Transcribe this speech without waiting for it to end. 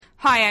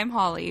Hi, I'm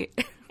Holly.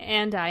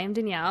 And I am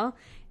Danielle.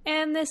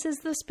 And this is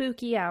the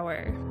Spooky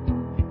Hour.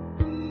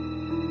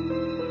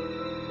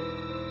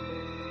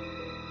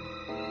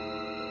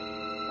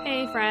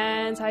 Hey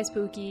friends, hi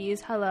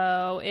spookies,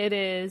 hello. It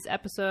is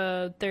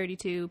episode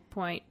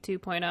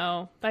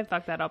 32.2.0. I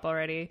fucked that up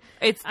already.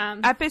 It's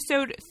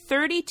episode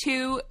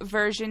 32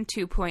 version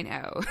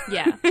 2.0.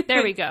 Yeah,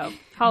 there we go.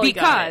 Holly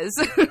because.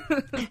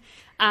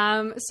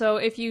 So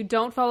if you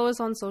don't follow us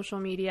on social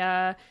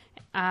media,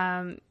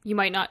 you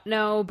might not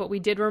know, but we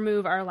did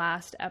remove our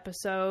last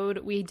episode.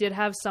 We did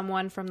have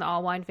someone from the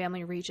All Wine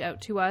family reach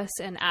out to us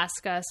and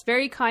ask us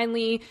very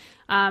kindly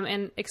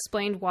and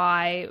explained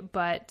why,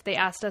 but they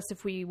asked us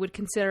if we would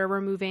consider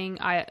removing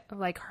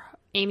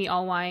Amy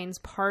Allwine's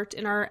part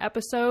in our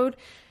episode.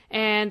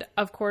 And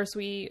of course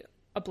we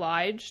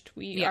obliged.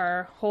 We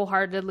are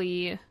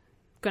wholeheartedly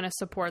going to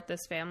support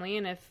this family.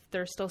 And if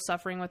they're still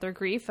suffering with their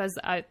grief as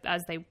I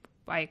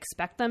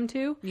expect them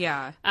to.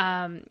 Yeah.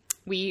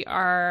 We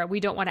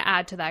don't want to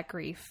add to that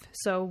grief.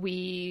 So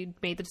we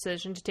made the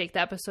decision to take the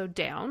episode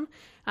down.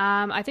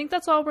 I think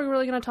that's all we're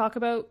really going to talk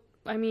about.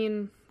 I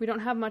mean, we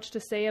don't have much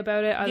to say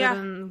about it other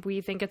than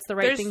we think it's the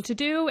right thing to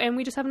do. And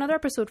we just have another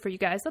episode for you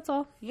guys. That's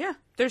all. Yeah.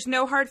 There's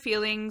no hard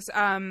feelings.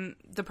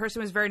 The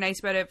person was very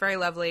nice about it. Very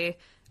lovely.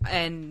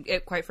 And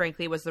it, quite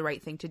frankly, was the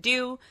right thing to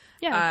do.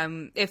 Yeah.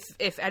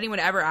 If anyone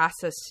ever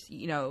asks us,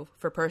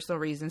 for personal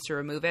reasons to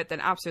remove it,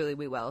 then absolutely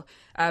we will.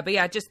 But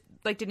yeah, just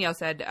like Danielle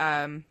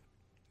said,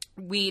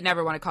 we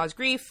never want to cause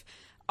grief.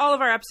 All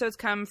of our episodes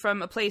come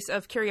from a place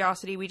of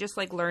curiosity. We just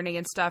like learning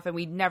and stuff, and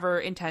we never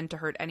intend to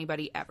hurt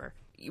anybody ever.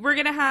 We're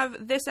going to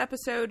have this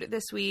episode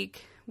this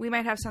week. We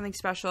might have something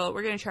special.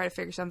 We're going to try to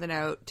figure something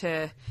out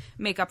to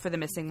make up for the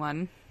missing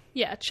one.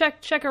 Yeah,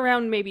 check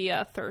around maybe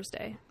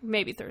Thursday.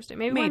 Maybe Thursday.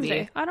 Maybe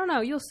Wednesday. I don't know.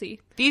 You'll see.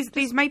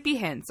 These might be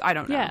hints. I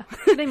don't know. Yeah,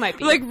 they might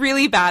be. Like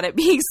really bad at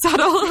being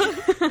subtle.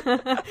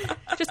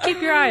 Just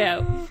keep your eye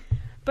out.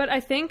 But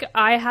I think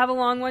I have a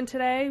long one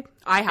today.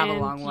 I have a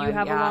long one. You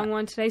have a long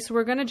one today, so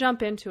we're going to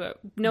jump into it.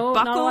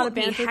 Not a lot of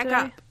banter today.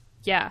 Up.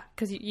 Yeah,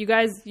 because you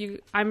guys,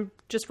 I'm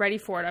just ready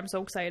for it. I'm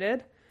so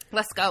excited.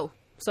 Let's go.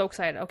 So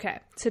excited. Okay.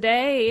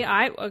 Today,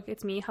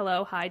 it's me.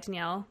 Hello. Hi,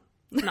 Danielle.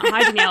 Not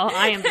hi, Danielle.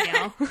 I am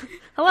Danielle.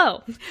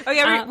 Hello. Oh,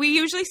 yeah. We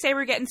usually say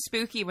we're getting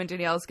spooky when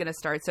Danielle's going to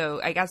start, so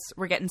I guess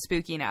we're getting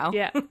spooky now.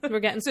 Yeah,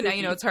 we're getting spooky. So now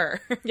you know it's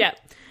her. Yeah.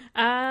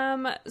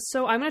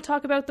 So I'm going to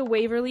talk about the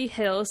Waverly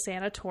Hills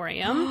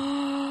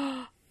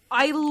Sanatorium.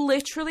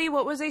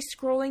 What was I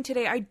scrolling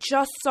today? I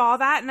just saw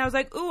that and I was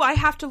like, ooh, I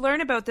have to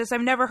learn about this.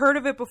 I've never heard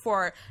of it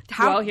before.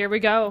 Well, here we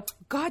go.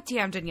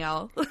 Goddamn,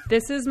 Danielle.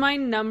 This is my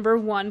number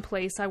one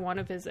place I want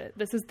to visit.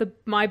 This is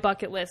my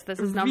bucket list. This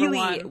is number one.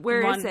 Really?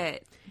 Where is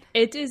it?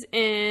 It is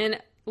in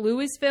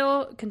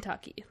Louisville,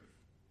 Kentucky.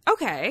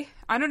 Okay.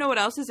 I don't know what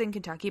else is in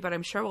Kentucky, but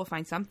I'm sure we'll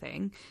find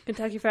something.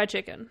 Kentucky Fried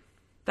Chicken.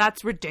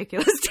 That's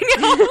ridiculous,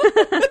 Danielle.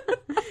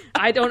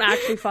 I don't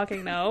actually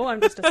fucking know.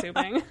 I'm just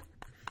assuming.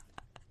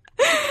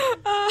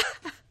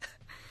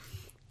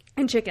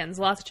 And chickens.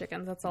 Lots of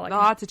chickens. That's all I can.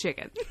 Lots of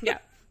chicken. Yeah.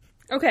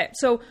 Okay,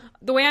 so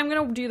the way I'm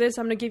going to do this,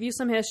 I'm going to give you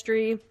some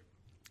history,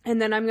 and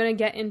then I'm going to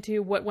get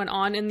into what went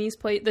on in this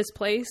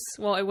place.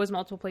 Well, it was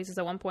multiple places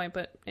at one point,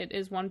 but it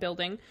is one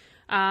building.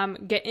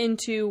 Get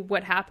into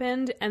what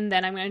happened, and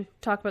then I'm going to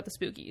talk about the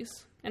spookies.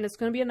 And it's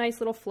going to be a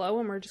nice little flow,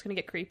 and we're just going to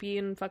get creepy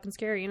and fucking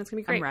scary, and it's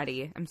going to be great. I'm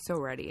ready. I'm so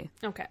ready.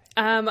 Okay.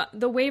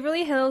 The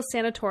Waverly Hills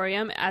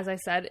Sanatorium, as I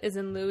said, is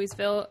in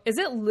Louisville. Is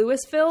it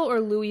Louisville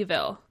or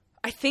Louisville?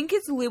 I think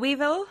it's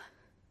Louisville.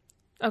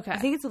 Okay. I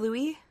think it's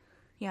Louis.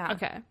 Yeah.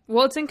 Okay.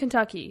 Well, it's in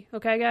Kentucky.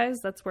 Okay, guys?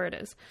 That's where it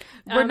is.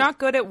 We're not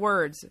good at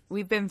words.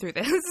 We've been through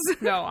this.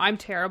 No, I'm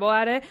terrible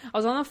at it. I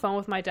was on the phone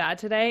with my dad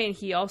today, and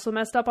he also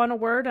messed up on a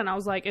word, and I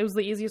was like, it was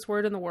the easiest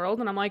word in the world,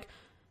 and I'm like,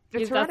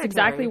 that's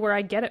exactly where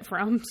I get it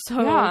from.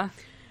 So, yeah.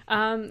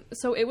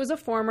 So it was a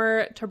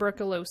former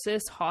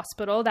tuberculosis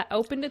hospital that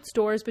opened its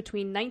doors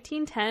between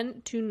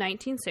 1910 to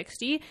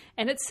 1960,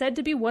 and it's said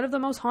to be one of the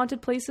most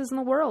haunted places in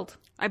the world.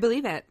 I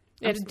believe it.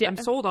 I'm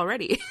sold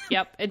already.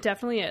 Yep, it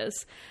definitely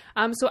is.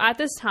 So at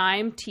this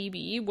time,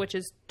 TB, which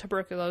is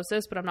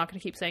tuberculosis, but I'm not going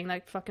to keep saying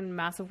that fucking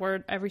massive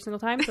word every single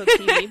time, so it's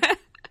TB.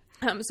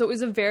 So it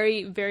was a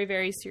very, very,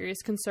 very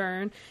serious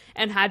concern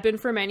and had been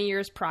for many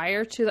years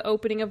prior to the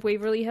opening of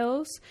Waverly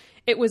Hills.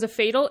 It was a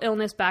fatal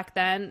illness back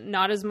then.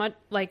 Not as much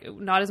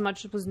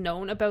was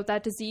known about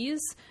that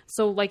disease.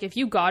 So like if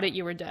you got it,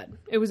 you were dead.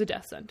 It was a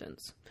death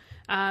sentence.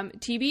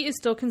 TB is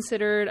still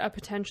considered a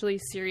potentially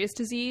serious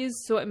disease,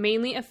 so it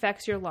mainly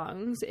affects your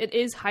lungs. It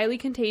is highly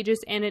contagious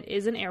and it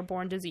is an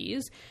airborne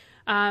disease.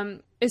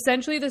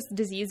 Essentially, this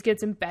disease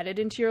gets embedded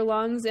into your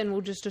lungs and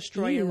will just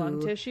destroy your lung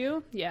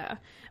tissue. Yeah.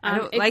 I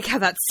don't like how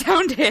that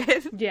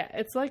sounded. Yeah,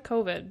 it's like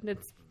COVID.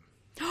 It's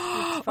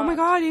oh my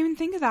god, I didn't even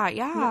think of that.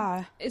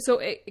 Yeah. So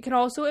it can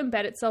also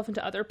embed itself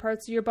into other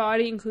parts of your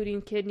body,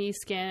 including kidney,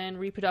 skin,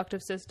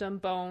 reproductive system,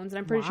 bones, and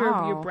I'm pretty sure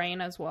your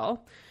brain as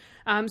well.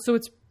 So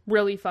it's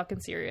really fucking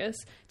serious.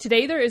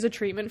 Today there is a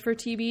treatment for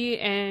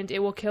TB and it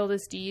will kill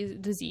this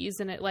disease,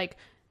 and it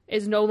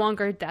is no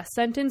longer a death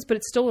sentence, but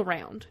it's still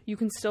around. You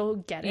can still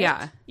get it.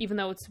 Yeah. Even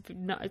though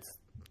it's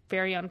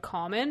very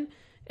uncommon,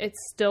 it's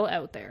still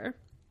out there.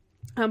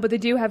 But they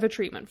do have a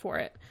treatment for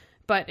it.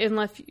 But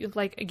unless,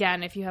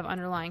 again, if you have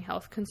underlying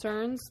health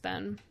concerns,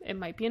 then it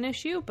might be an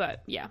issue.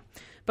 But yeah.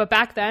 But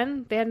back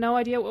then, they had no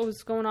idea what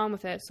was going on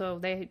with it.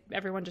 So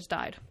everyone just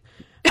died.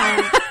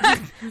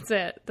 That's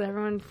it.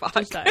 Everyone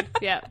just died.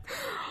 Yeah.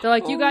 They're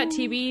like, you got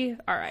TB,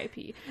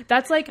 RIP.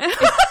 That's like...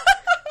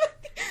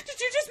 Did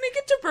you just make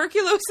a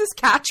tuberculosis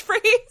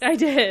catchphrase?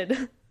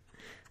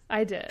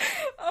 I did.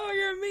 Oh,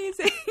 you're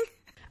amazing.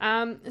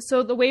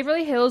 So the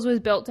Waverly Hills was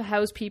built to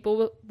house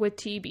people with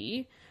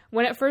TB.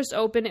 When it first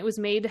opened, it was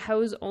made to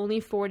house only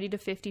 40 to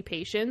 50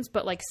 patients,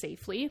 but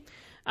safely.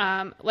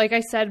 Like I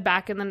said,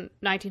 back in the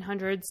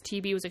 1900s,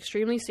 TB was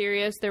extremely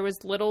serious. There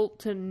was little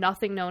to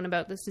nothing known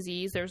about this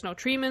disease. There was no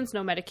treatments,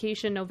 no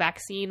medication, no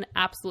vaccine,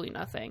 absolutely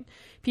nothing.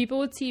 People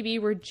with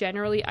TB were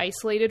generally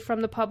isolated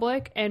from the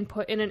public and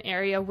put in an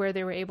area where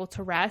they were able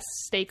to rest,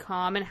 stay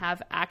calm, and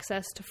have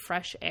access to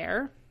fresh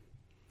air.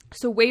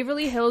 So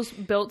Waverly Hills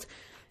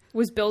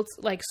was built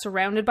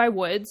surrounded by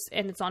woods,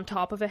 and it's on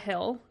top of a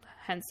hill.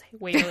 Hence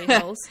Waverly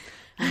Hills.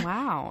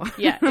 Wow.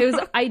 Yeah,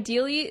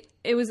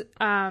 it was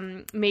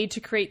made to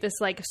create this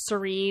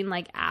serene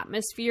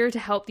atmosphere to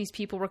help these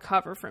people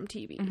recover from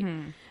TB.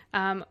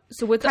 Mm-hmm.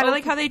 So with kind of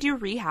like how they do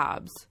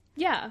rehabs.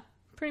 Yeah,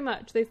 pretty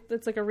much.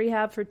 It's like a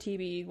rehab for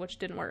TB, which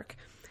didn't work.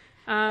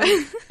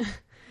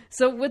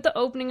 So with the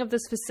opening of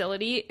this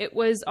facility, it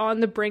was on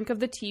the brink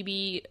of the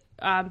TB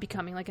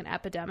becoming an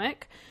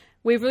epidemic.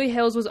 Waverly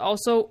Hills was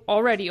also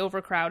already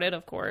overcrowded,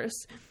 of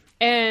course,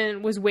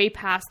 and was way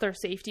past their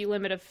safety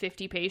limit of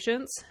 50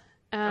 patients.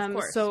 Of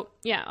course. So,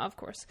 yeah, of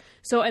course.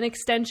 So an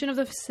extension of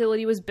the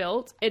facility was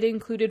built. It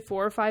included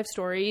 4 or 5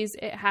 stories.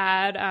 It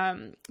had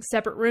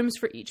separate rooms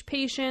for each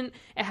patient.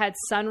 It had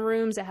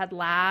sunrooms. It had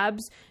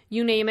labs.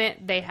 You name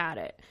it, they had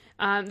it.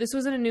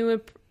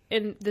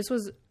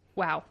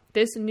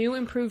 This new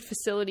improved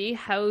facility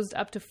housed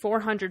up to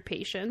 400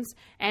 patients,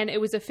 and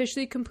it was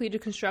officially completed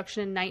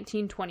construction in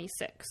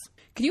 1926.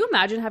 Could you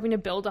imagine having to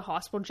build a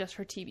hospital just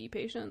for TB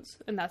patients?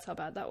 And that's how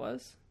bad that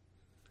was.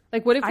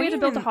 What if we had to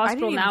build a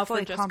hospital now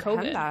for just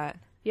COVID? That.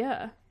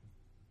 Yeah.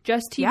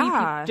 Just TB.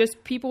 Yeah.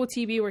 Just people with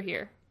TB were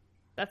here.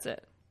 That's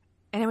it.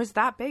 And it was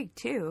that big,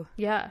 too.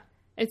 Yeah.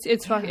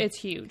 It's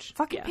huge.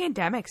 Fucking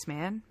pandemics,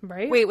 man.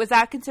 Right? Wait, was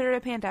that considered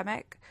a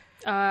pandemic?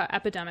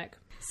 Epidemic.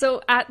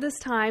 So at this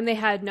time, they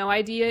had no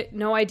idea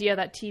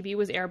that TB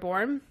was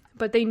airborne,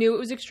 but they knew it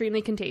was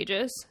extremely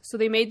contagious. So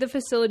they made the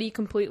facility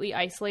completely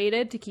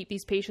isolated to keep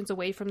these patients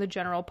away from the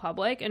general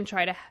public and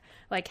try to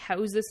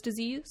house this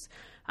disease.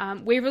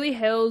 Waverly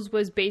Hills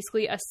was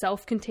basically a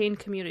self-contained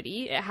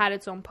community. It had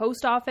its own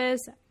post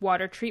office,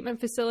 water treatment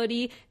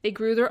facility. They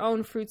grew their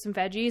own fruits and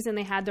veggies, and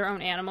they had their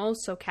own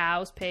animals, so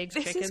cows, pigs,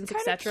 chickens,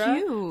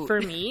 etc. for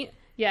meat.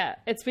 Yeah,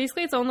 it's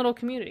basically its own little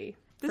community.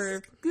 This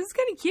is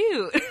kind of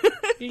cute.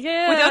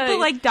 Yeah. Without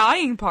the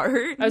dying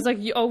part. I was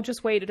like,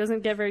 just wait. It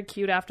doesn't get very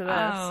cute after this.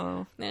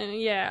 Oh.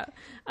 Yeah.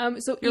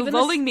 So you're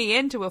lulling me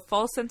into a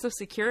false sense of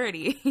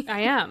security.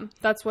 I am.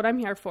 That's what I'm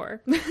here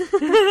for.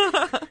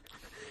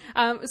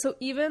 So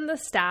even the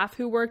staff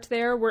who worked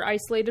there were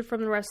isolated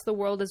from the rest of the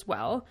world as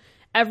well.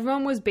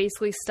 Everyone was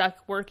basically stuck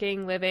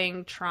working,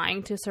 living,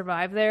 trying to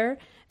survive there.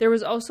 There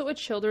was also a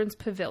children's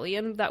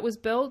pavilion that was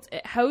built.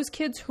 It housed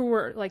kids who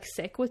were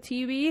sick with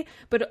TB,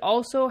 but it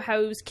also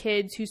housed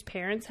kids whose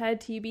parents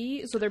had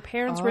TB. So their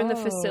parents were in the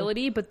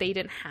facility, but they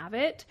didn't have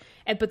it,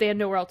 but they had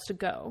nowhere else to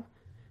go.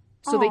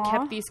 So they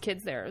kept these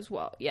kids there as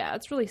well. Yeah,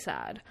 it's really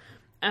sad.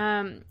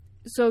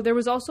 So there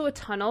was also a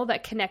tunnel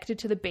that connected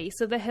to the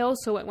base of the hill.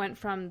 So it went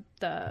from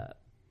the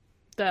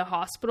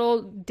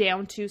hospital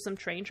down to some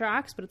train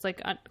tracks, but it's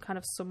kind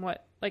of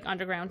somewhat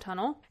underground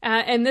tunnel.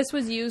 And this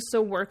was used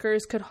so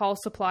workers could haul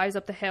supplies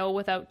up the hill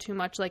without too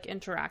much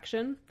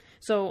interaction.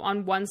 So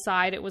on one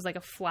side, it was a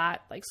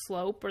flat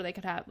slope where they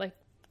could have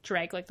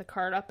drag the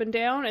cart up and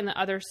down. And the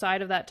other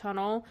side of that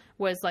tunnel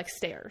was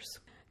stairs.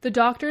 The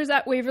doctors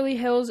at Waverly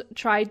Hills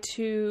tried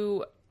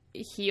to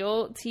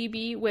heal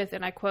TB with,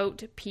 and I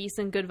quote, peace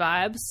and good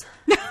vibes.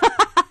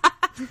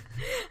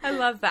 I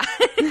love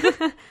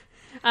that.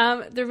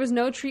 There was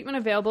no treatment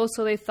available,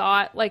 so they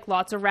thought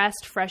lots of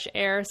rest, fresh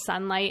air,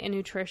 sunlight, and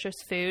nutritious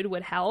food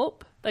would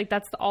help.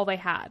 That's all they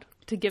had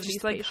to give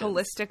these patients.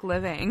 Holistic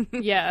living.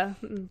 Yeah.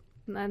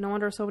 No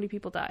wonder so many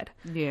people died.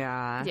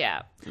 Yeah.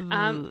 Yeah.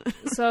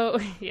 So,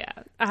 yeah.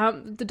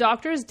 The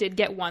doctors did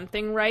get one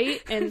thing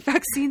right. And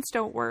vaccines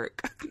don't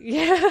work.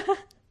 Yeah.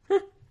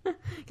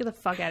 Get the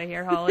fuck out of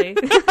here, Holly.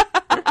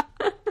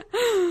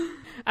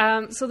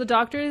 So the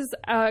doctors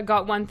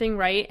got one thing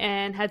right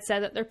and had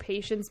said that their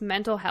patients'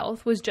 mental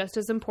health was just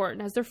as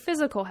important as their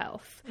physical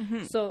health.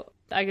 Mm-hmm. So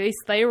I guess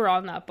they were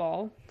on that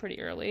ball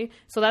pretty early.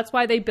 So that's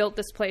why they built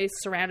this place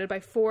surrounded by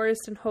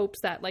forest in hopes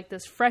that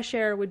this fresh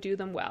air would do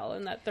them well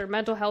and that their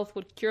mental health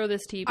would cure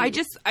this TB.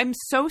 I'm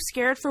so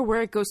scared for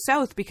where it goes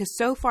south because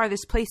so far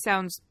this place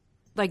sounds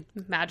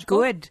magical.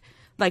 Good.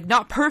 like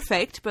not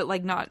perfect, but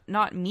like not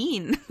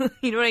mean.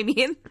 You know what I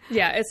mean?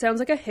 Yeah, it sounds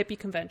like a hippie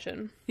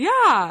convention.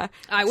 Yeah.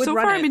 I would so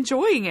run far it. I'm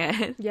enjoying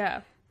it.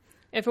 Yeah.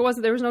 If there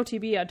was no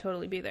TB, I'd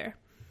totally be there.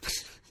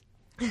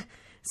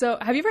 So,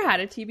 have you ever had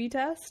a TB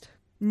test?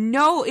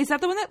 No, is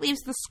that the one that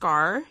leaves the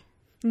scar?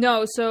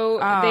 No, so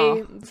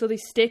they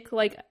stick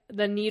like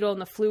the needle and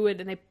the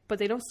fluid, but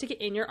they don't stick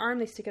it in your arm,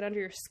 they stick it under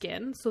your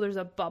skin, so there's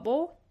a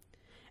bubble.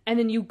 And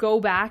then you go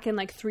back in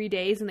like 3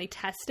 days and they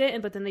test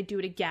it, but then they do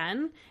it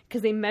again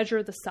because they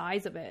measure the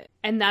size of it.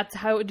 And that's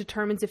how it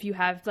determines if you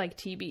have like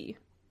TB.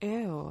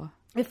 Ew.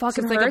 It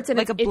fucking so hurts like and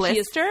it's a itchy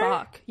blister? as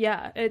fuck.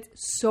 Yeah, it's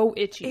so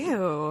itchy.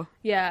 Ew.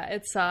 Yeah,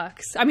 it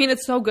sucks. I mean,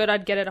 it's so good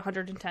I'd get it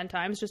 110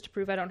 times just to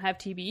prove I don't have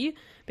TB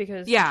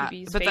because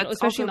TB is but fatal, that's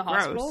especially in the also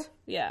hospital. gross.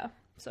 Yeah,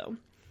 so...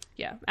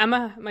 Yeah,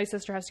 Emma, my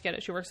sister, has to get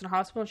it. She works in a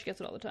hospital and she gets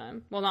it all the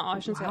time. Well, not all, I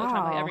shouldn't say all the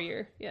time, like every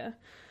year. Yeah.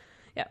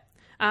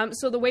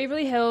 So the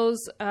Waverly Hills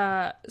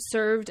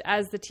served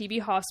as the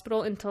TB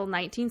hospital until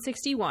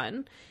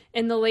 1961.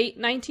 In the late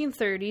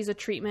 1930s, a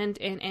treatment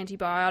and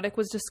antibiotic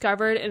was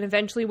discovered, and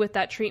eventually with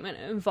that treatment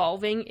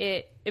involving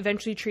it,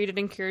 eventually treated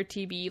and cured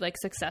TB like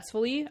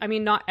successfully. I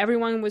mean, not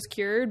everyone was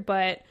cured,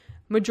 but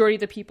majority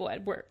of the people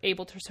were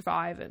able to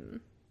survive,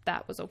 and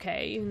that was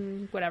okay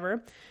and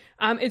whatever.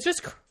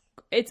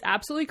 It's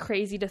absolutely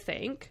crazy to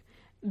think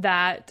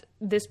that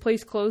this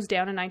place closed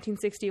down in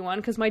 1961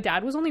 because my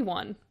dad was only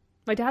one.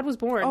 My dad was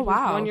born. Oh,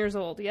 wow. 1 year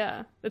old.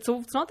 Yeah. It's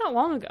not that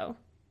long ago.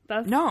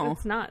 That's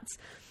nuts.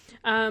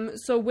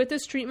 So with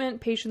this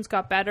treatment, patients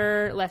got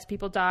better, less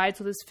people died.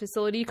 So this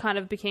facility kind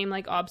of became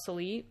like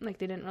obsolete. Like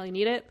they didn't really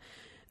need it.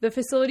 The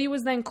facility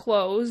was then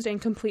closed and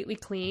completely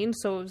cleaned.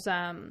 So it was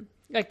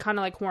like kind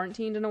of like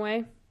quarantined in a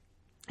way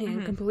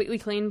and completely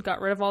cleaned,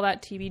 got rid of all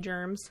that TB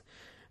germs.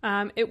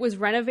 It was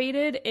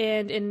renovated,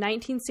 and in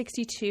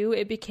 1962,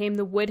 it became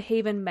the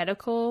Woodhaven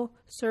Medical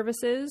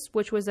Services,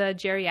 which was a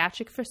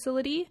geriatric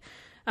facility.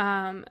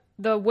 The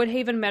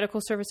Woodhaven Medical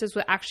Services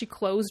was actually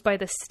closed by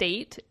the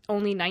state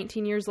only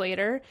 19 years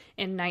later,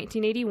 in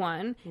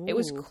 1981. Ooh. It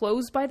was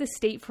closed by the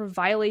state for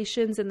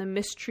violations and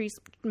the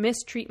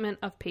mistreatment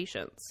of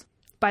patients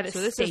by the state.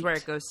 So this is where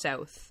it goes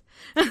south.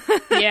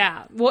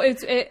 Yeah. Well,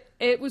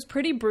 it was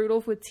pretty brutal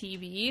with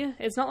TB.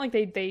 It's not like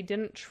they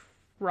didn't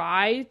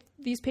try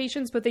these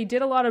patients, but they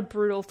did a lot of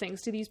brutal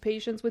things to these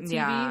patients with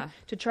TB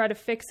to try to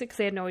fix it because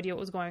they had no idea what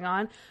was going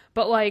on.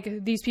 But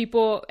like these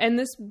people, and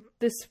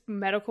this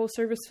medical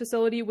service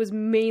facility was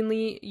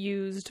mainly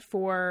used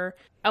for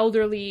the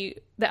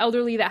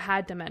elderly that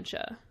had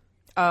dementia.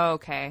 Oh,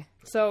 okay.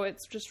 So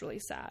it's just really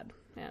sad,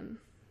 and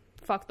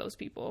fuck those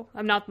people.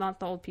 I'm not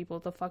the old people,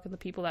 the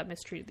people that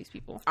mistreated these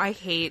people. I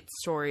hate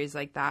stories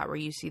like that where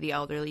you see the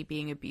elderly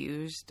being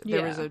abused.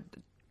 There was a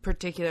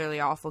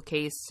particularly awful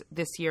case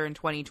this year in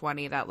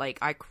 2020 that like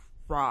I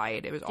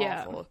cried. It was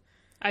awful.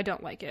 I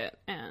don't like it,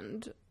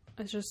 and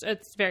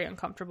it's very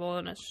uncomfortable,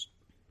 and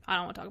I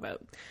don't want to talk about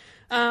it.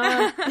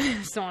 I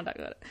just don't want to talk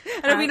about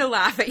it. I don't mean to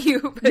laugh at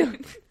you,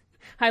 but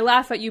I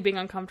laugh at you being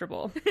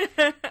uncomfortable.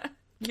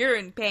 You're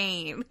in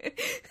pain.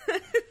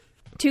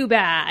 Too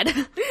bad.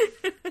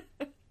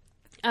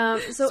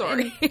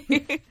 Sorry.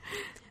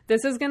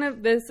 This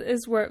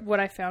is what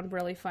I found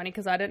really funny,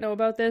 because I didn't know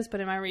about this, but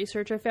in my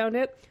research I found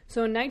it.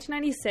 So in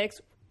 1996,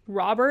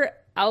 Robert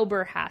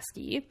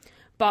Alberhasky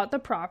bought the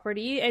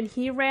property, and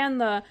he ran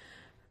the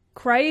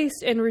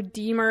Christ and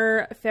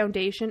Redeemer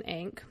Foundation,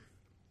 Inc.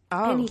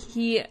 Oh. And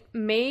he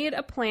made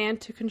a plan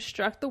to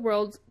construct the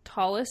world's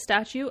tallest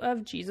statue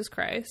of Jesus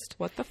Christ.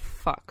 What the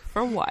fuck?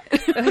 For what?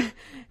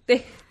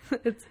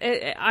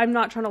 I'm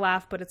not trying to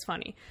laugh, but it's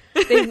funny.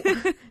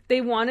 They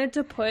wanted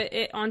to put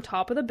it on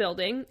top of the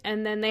building,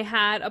 and then they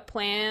had a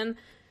plan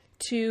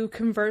to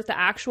convert the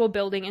actual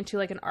building into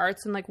like an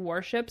arts and like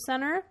worship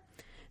center.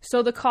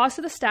 So the cost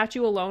of the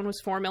statue alone was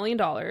 $4 million.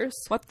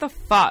 What the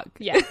fuck?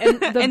 Yeah,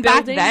 and and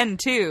back then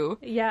too.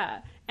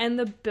 Yeah, and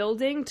the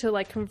building to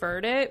like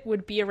convert it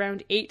would be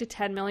around $8 to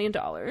 $10 million.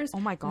 Oh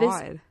my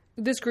god.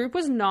 This group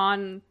was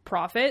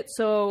non-profit,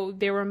 so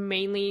they were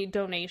mainly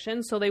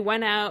donations. So they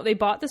went out, they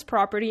bought this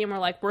property, and were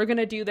like, we're going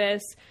to do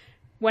this.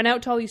 Went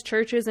out to all these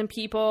churches and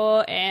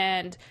people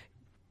and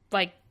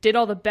like did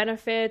all the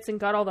benefits and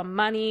got all the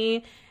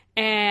money.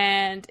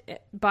 And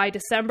by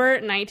December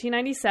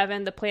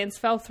 1997, the plans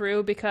fell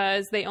through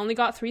because they only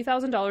got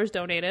 $3,000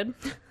 donated.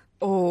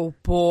 Oh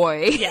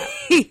boy. Yeah.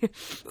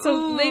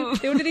 So they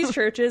went to these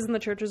churches, and the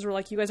churches were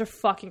like, you guys are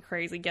fucking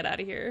crazy. Get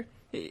out of here.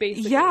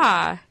 Basically.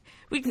 Yeah.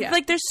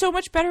 Like, there's so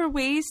much better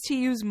ways to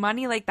use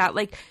money like that.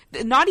 Like,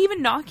 not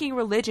even knocking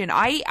religion.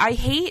 I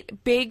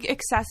hate big,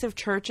 excessive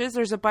churches.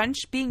 There's a bunch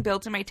being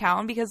built in my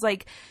town because,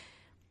 like,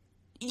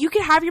 you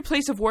can have your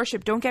place of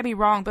worship, don't get me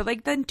wrong, but,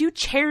 like, then do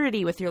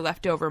charity with your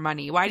leftover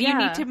money. Why do you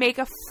need to make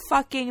a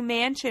fucking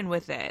mansion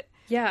with it?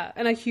 Yeah,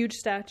 and a huge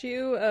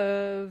statue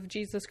of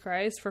Jesus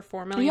Christ for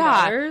 $4 million.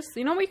 Yeah.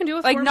 You know what we can do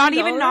with $4 million? Like, not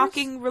even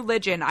knocking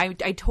religion. I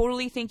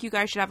totally think you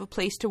guys should have a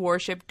place to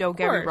worship, don't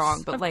get me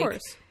wrong, but, like...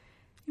 Course.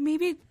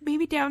 Maybe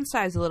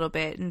downsize a little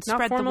bit and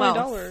spread the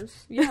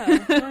wealth. Yeah,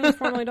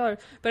 $4 million.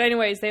 But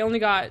anyways, they only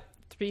got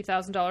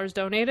 $3,000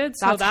 donated.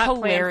 So that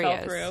plan fell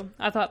through.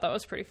 I thought that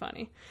was pretty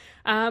funny.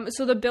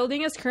 So the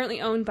building is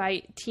currently owned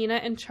by Tina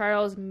and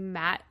Charles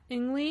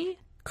Mattingly.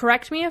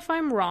 Correct me if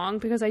I'm wrong,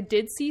 because I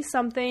did see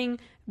something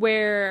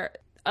where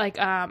like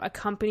a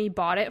company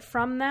bought it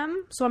from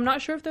them. So I'm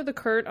not sure if they're the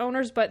current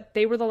owners, but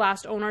they were the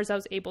last owners I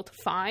was able to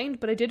find.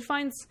 But I did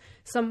find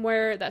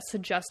somewhere that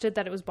suggested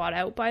that it was bought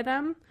out by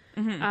them.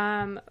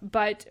 Mm-hmm.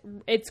 But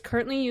it's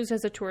currently used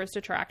as a tourist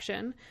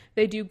attraction.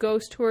 They do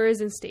ghost tours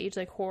and stage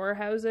like horror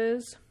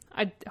houses.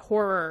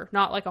 Horror,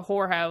 not like a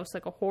whorehouse,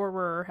 like a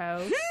horror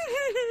house.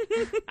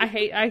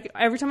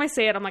 Every time I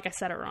say it, I'm like, I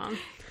said it wrong.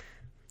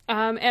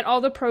 And all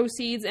the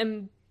proceeds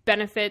and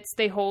benefits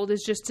they hold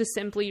is just to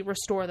simply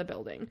restore the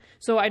building.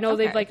 So I know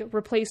they've like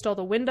replaced all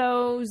the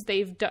windows,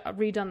 they've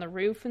redone the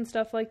roof and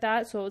stuff like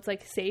that. So it's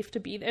like safe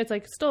to be there. It's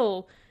like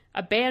still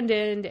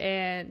abandoned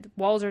and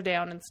walls are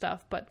down and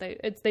stuff, but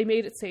they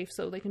made it safe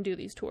so they can do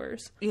these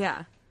tours.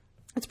 Yeah.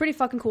 It's pretty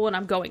fucking cool, and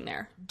I'm going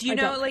there. Do you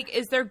know, like,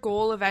 is their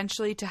goal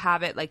eventually to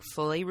have it, like,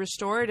 fully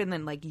restored and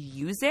then, like,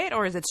 use it?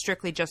 Or is it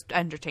strictly just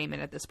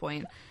entertainment at this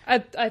point? I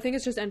think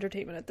it's just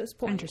entertainment at this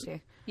point.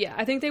 Interesting. Yeah,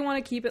 I think they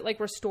want to keep it, like,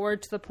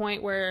 restored to the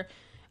point where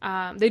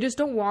they just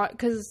don't want...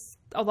 Because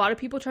a lot of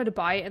people try to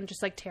buy it and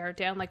just, like, tear it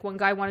down. Like, one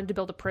guy wanted to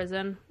build a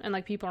prison, and,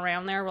 like, people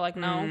around there were like,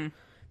 no. Mm.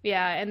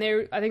 Yeah, and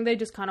I think they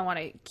just kind of want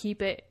to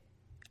keep it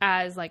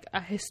as, like,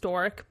 a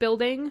historic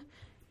building,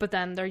 but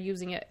then they're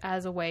using it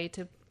as a way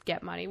to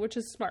get money, which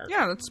is smart.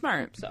 Yeah, that's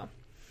smart. So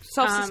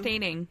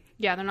self-sustaining.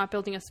 Yeah, they're not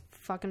building a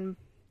fucking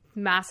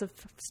massive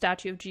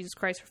statue of Jesus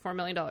Christ for $4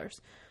 million.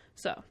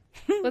 So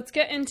let's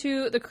get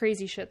into the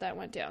crazy shit that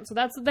went down. So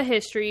that's the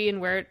history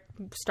and where it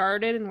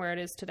started and where it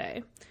is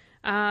today.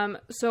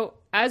 So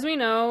as we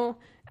know,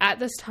 at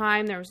this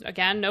time, there was,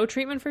 again, no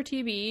treatment for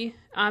TB.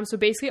 So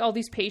basically all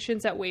these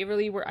patients at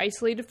Waverly were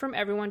isolated from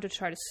everyone to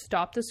try to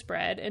stop the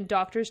spread, and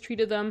doctors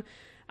treated them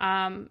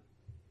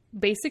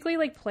basically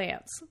like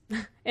plants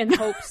in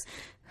hopes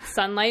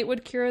sunlight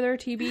would cure their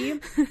TB.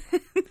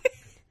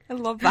 I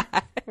love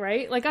that.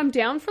 Right? Like, I'm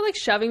down for, like,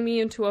 shoving me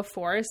into a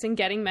forest and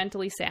getting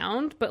mentally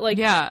sound, but, like,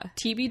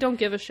 TB don't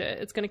give a shit.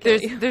 It's gonna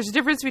kill you. There's a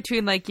difference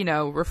between, like, you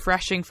know,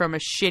 refreshing from a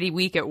shitty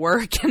week at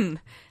work and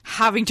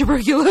having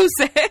tuberculosis.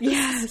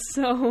 Yeah,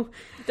 so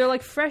they're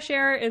like, fresh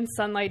air and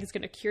sunlight is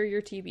gonna cure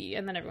your TB,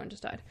 and then everyone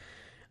just died.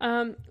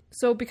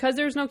 So because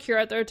there's no cure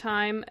at their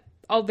time,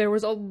 there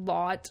was a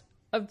lot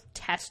of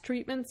test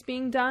treatments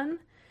being done.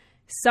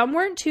 Some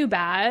weren't too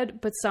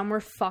bad, but some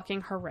were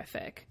fucking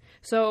horrific.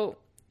 So,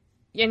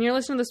 and you're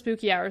listening to the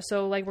spooky hour,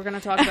 so like we're gonna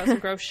talk about some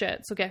gross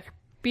shit. So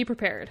be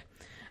prepared.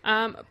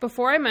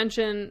 Before I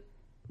mentioned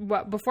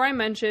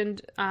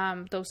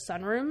those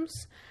sunrooms,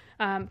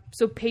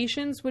 so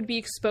patients would be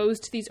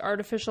exposed to these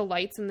artificial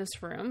lights in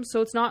this room. So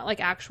it's not like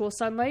actual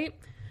sunlight,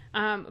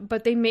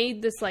 but they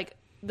made this like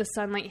the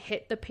sunlight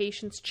hit the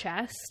patient's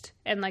chest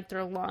and like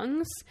their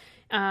lungs.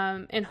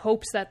 In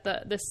hopes that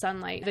the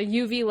sunlight, the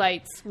UV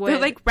lights would... They're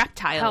like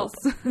reptiles.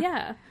 Help.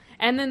 Yeah.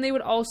 And then they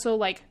would also,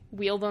 like,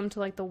 wheel them to,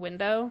 like, the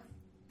window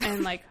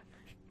and, like,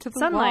 to the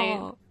sunlight.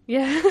 Wall.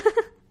 Yeah.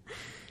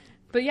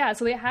 But, yeah,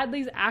 so they had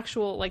these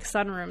actual, like,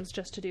 sunrooms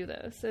just to do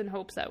this in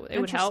hopes that it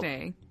would help.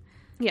 Interesting.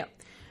 Yeah.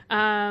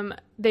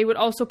 They would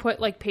also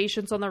put, like,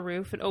 patients on the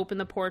roof and open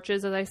the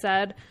porches, as I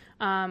said,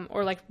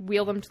 or, like,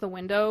 wheel them to the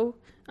window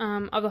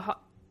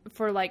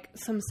for, like,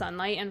 some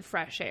sunlight and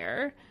fresh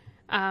air.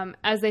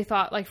 As they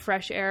thought, like,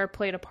 fresh air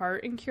played a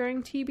part in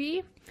curing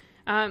TB.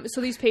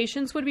 So these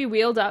patients would be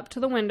wheeled up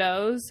to the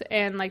windows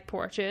and, like,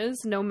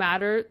 porches, no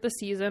matter the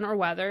season or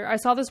weather. I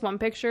saw this one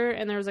picture,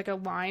 and there was, like, a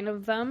line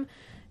of them,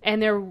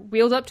 and they're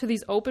wheeled up to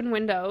these open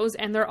windows,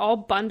 and they're all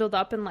bundled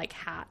up in, like,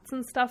 hats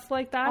and stuff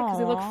like that, because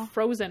they look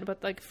frozen,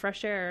 but, like,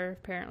 fresh air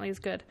apparently is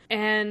good.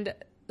 And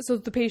so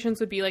the patients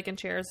would be, like, in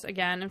chairs,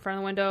 again, in front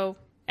of the window,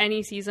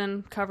 any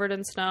season, covered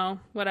in snow,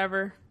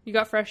 whatever. You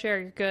got fresh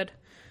air, you're good.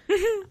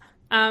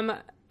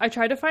 I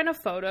tried to find a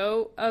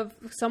photo of...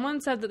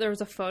 Someone said that there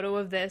was a photo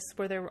of this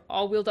where they were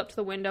all wheeled up to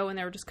the window and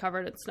they were just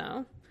covered in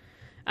snow.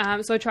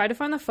 So I tried to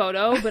find the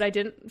photo, but I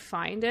didn't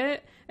find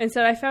it.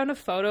 Instead, I found a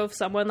photo of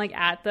someone, like,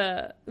 at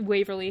the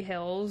Waverly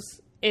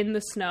Hills in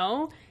the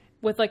snow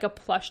with, like, a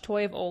plush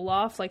toy of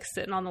Olaf, like,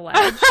 sitting on the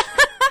ledge.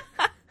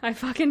 I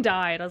fucking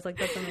died. I was like,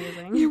 that's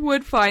amazing. You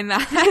would find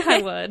that.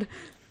 I would.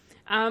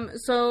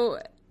 So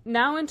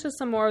now into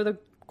some more of the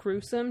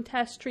gruesome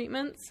test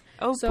treatments.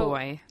 Oh,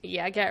 boy.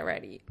 Yeah, get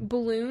ready.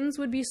 Balloons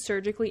would be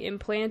surgically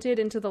implanted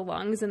into the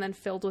lungs and then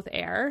filled with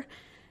air.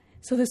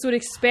 So this would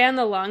expand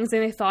the lungs,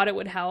 and they thought it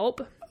would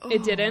help. Oh.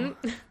 It didn't.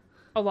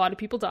 A lot of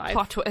people died.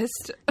 Plot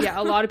twist. Yeah,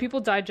 a lot of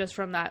people died just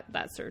from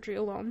that surgery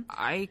alone.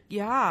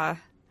 Yeah.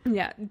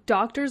 Yeah.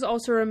 Doctors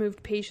also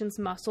removed patients'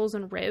 muscles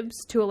and ribs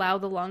to allow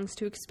the lungs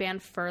to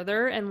expand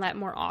further and let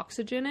more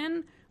oxygen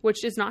in,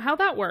 which is not how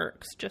that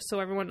works, just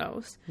so everyone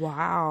knows.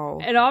 Wow.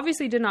 It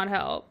obviously did not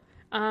help.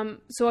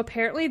 So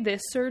apparently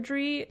this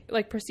surgery,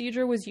 like,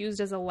 procedure was used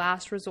as a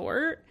last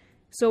resort.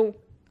 So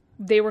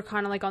they were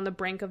kind of like on the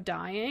brink of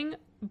dying,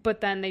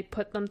 but then they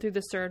put them through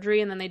the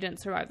surgery and then they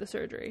didn't survive the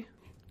surgery.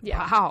 Yeah.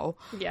 Wow.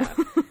 Yeah.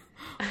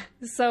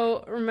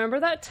 So remember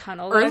that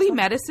tunnel? Early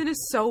medicine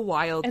is so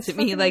wild to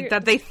me, like,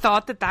 that they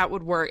thought that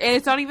would work. And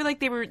it's not even like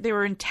they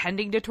were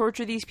intending to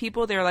torture these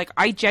people. They're like,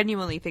 I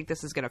genuinely think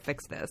this is going to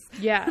fix this.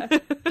 Yeah.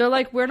 They're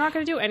like, we're not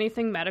going to do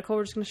anything medical.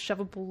 We're just going to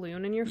shove a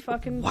balloon in your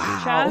fucking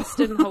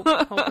chest and hope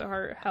the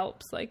heart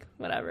helps. Like,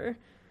 whatever.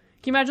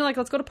 Can you imagine, like,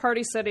 let's go to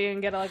Party City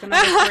and get, like,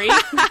 another break?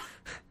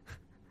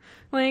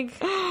 Like,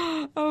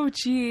 oh,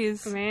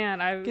 jeez. Man,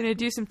 I'm going to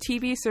do some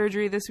TB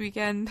surgery this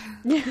weekend.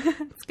 Yeah,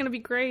 it's going to be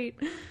great.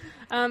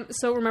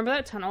 So remember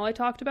that tunnel I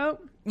talked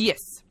about? Yes.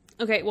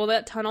 Okay, well,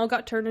 that tunnel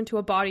got turned into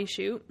a body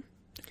chute.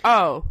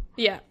 Oh.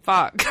 Yeah.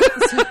 Fuck.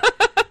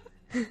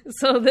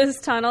 So this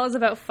tunnel is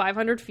about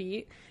 500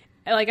 feet.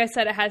 Like I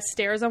said, it has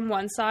stairs on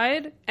one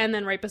side, and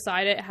then right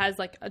beside it has,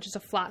 like, just a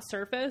flat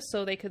surface,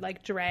 so they could,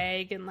 like,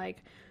 drag and,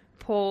 like,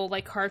 pull,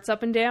 like, carts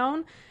up and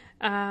down.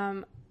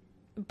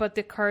 But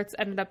the carts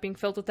ended up being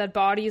filled with dead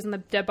bodies, and the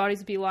dead bodies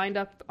would be lined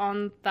up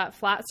on that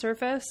flat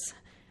surface.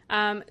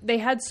 They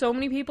had so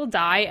many people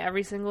die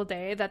every single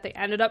day that they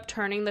ended up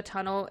turning the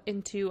tunnel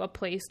into a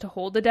place to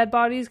hold the dead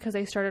bodies because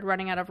they started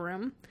running out of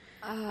room.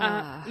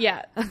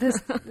 Yeah,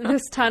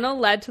 this tunnel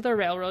led to the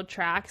railroad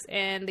tracks,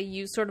 and they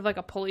used sort of like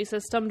a pulley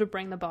system to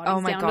bring the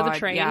bodies down to the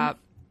train.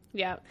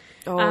 Yeah.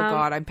 Oh,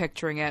 God, I'm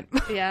picturing it.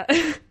 Yeah.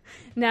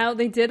 Now,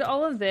 they did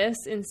all of this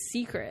in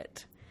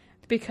secret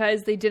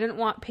because they didn't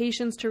want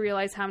patients to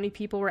realize how many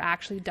people were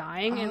actually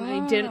dying, and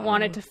they didn't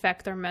want it to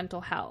affect their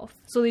mental health.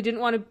 So they didn't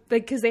want to,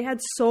 because they had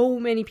so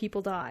many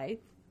people die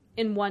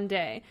in one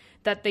day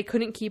that they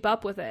couldn't keep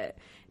up with it.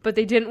 But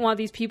they didn't want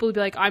these people to be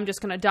like, I'm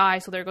just going to die,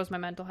 so there goes my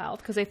mental health.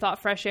 Because they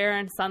thought fresh air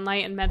and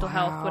sunlight and mental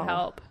health would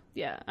help.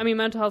 Yeah. I mean,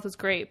 mental health is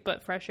great,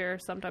 but fresh air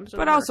sometimes doesn't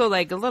work. Also,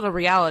 like, a little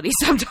reality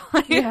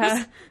sometimes.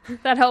 Yeah,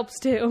 that helps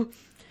too.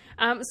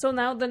 So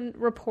now the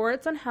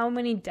reports on how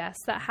many deaths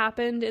that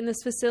happened in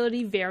this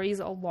facility varies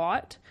a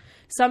lot.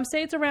 Some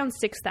say it's around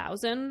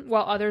 6,000,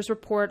 while others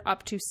report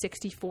up to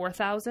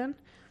 64,000.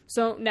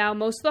 So now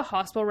most of the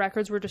hospital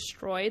records were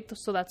destroyed,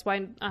 so that's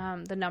why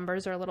the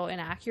numbers are a little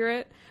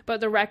inaccurate.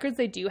 But the records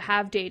they do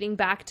have dating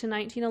back to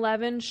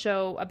 1911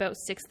 show about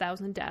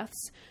 6,000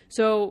 deaths.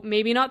 So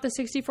maybe not the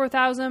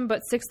 64,000,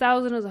 but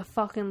 6,000 is a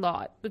fucking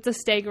lot. It's a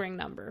staggering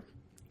number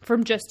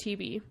from just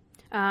TB.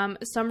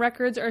 Some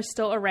records are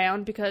still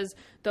around because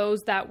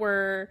those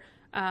are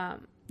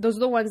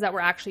the ones that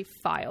were actually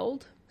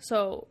filed.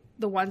 So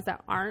the ones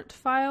that aren't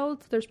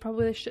filed, there's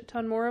probably a shit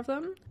ton more of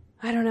them.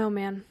 I don't know,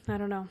 man. I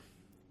don't know.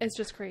 It's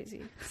just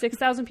crazy.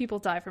 6,000 people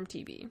die from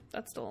TB.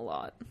 That's still a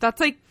lot. That's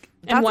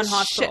one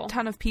hospital. Shit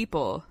ton of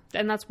people.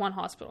 And that's one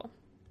hospital.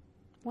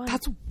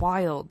 That's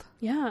wild.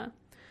 Yeah.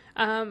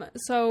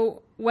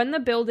 So when the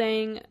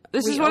building...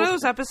 This is one of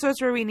those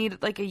episodes where we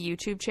need, like, a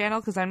YouTube channel,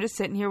 because I'm just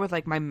sitting here with,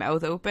 like, my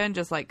mouth open,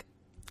 just like...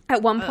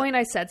 At one point,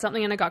 I said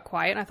something and it got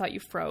quiet, and I thought you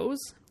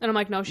froze. And I'm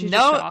like, no, she's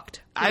just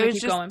shocked. I was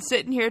just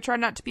sitting here trying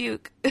not to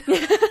puke.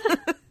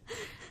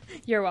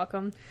 You're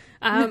welcome.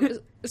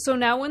 So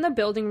now when the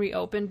building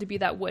reopened to be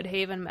that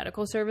Woodhaven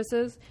Medical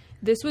Services,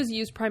 this was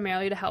used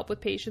primarily to help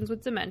with patients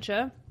with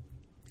dementia.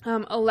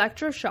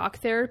 Electroshock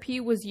therapy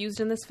was used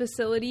in this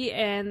facility,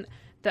 and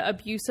the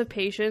abuse of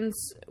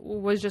patients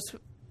was just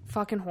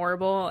fucking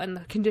horrible, and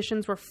the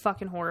conditions were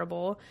fucking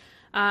horrible.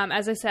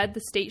 As I said,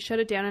 the state shut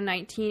it down in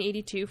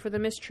 1982 for the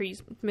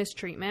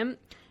mistreatment.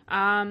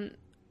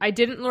 I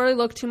didn't really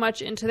look too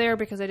much into there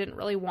because I didn't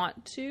really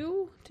want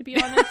to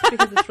be honest,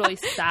 because it's really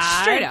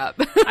sad. Straight up.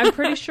 I'm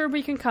pretty sure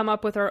we can come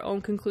up with our own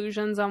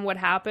conclusions on what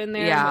happened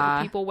there and what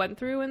the people went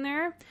through in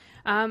there.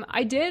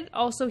 I did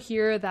also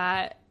hear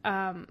that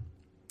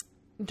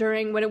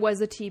during when it was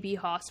a TB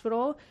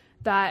hospital,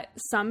 that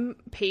some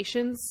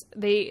patients,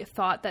 they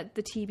thought that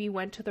the TB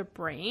went to their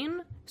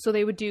brain, so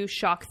they would do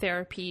shock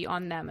therapy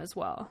on them as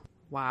well.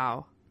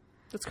 Wow.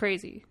 That's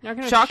crazy.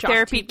 Shock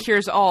therapy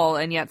cures all,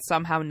 and yet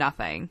somehow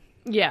nothing.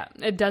 Yeah,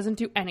 it doesn't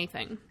do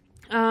anything.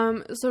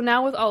 So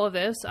now with all of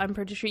this, I'm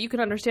pretty sure you can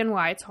understand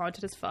why it's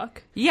haunted as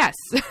fuck. Yes.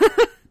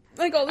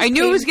 Like all this I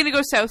knew it was going to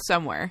go south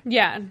somewhere.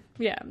 Yeah.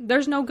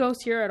 There's no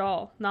ghosts here at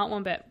all. Not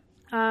one bit.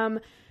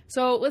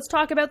 So let's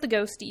talk about the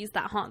ghosties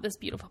that haunt this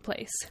beautiful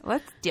place.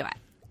 Let's do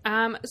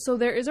it. So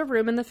there is a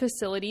room in the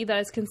facility that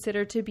is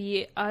considered to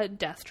be a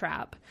death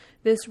trap.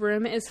 This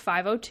room is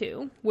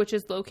 502, which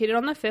is located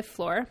on the 5th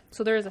floor.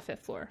 So there is a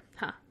 5th floor.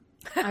 Huh.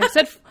 I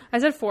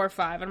said 4 or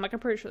 5, and I'm like, I'm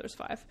pretty sure there's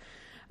 5.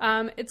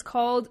 It's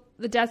called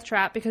the death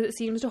trap because it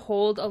seems to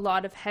hold a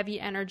lot of heavy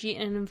energy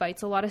and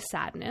invites a lot of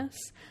sadness.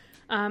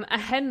 A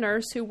head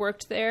nurse who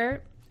worked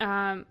there,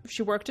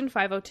 she worked in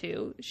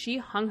 502. She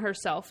hung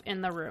herself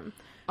in the room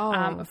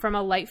from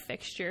a light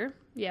fixture.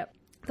 Yep.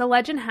 The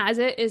legend has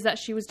it is that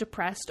she was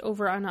depressed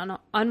over an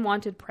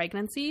unwanted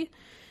pregnancy.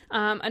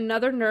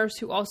 Another nurse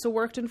who also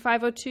worked in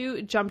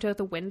 502 jumped out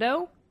the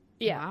window.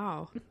 Yeah.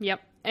 Wow.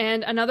 Yep.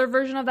 And another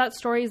version of that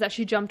story is that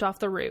she jumped off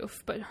the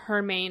roof, but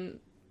her main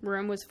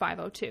room was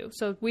 502.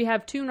 So we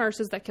have 2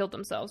 nurses that killed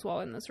themselves while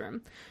in this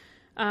room.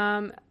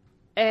 And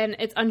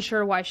it's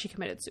unsure why she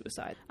committed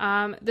suicide.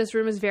 This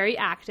room is very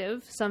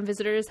active. Some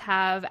visitors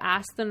have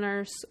asked the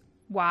nurse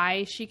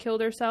why she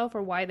killed herself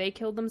or why they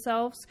killed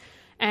themselves.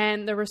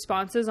 And the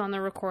responses on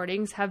the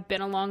recordings have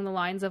been along the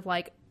lines of,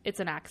 like, it's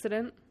an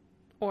accident,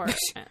 or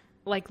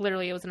like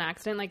literally it was an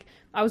accident. Like,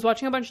 I was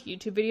watching a bunch of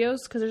YouTube videos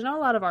because there's not a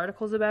lot of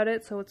articles about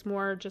it, so it's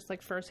more just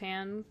like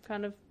firsthand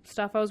kind of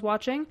stuff I was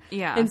watching.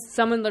 Yeah. And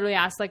someone literally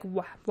asked, like,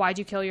 why'd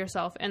you kill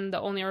yourself? And the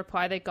only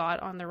reply they got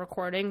on the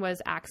recording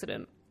was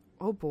accident.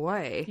 Oh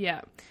boy.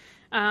 Yeah.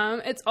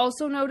 It's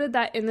also noted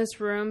that in this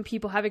room,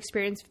 people have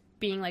experienced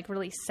being, like,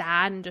 really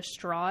sad and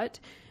distraught.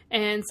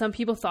 And some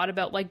people thought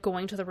about, like,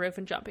 going to the roof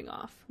and jumping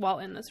off while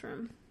in this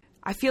room.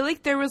 I feel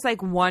like there was,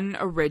 like, one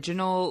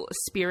original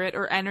spirit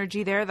or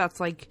energy there that's,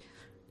 like,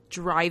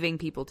 driving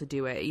people to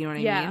do it. You know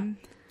what I mean?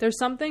 There's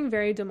something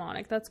very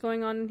demonic that's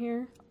going on in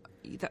here.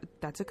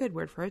 That's a good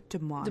word for it.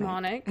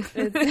 Demonic.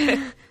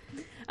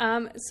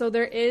 So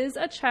there is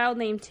a child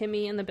named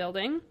Timmy in the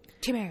building.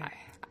 Timmy.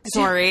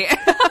 Sorry.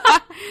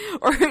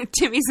 Or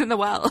Timmy's in the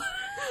well.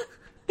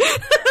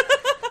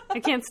 I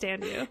can't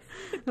stand you.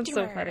 That's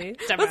so funny.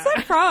 What's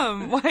that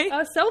from?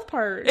 Why? South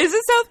Park. Is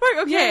it South Park?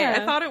 Okay, Yeah.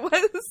 I thought it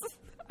was.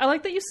 I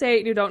like that you say it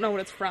and you don't know what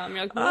it's from.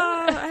 You're like, what?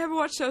 I haven't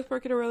watched South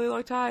Park in a really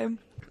long time.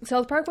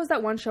 South Park was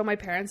that one show my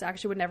parents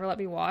actually would never let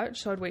me watch,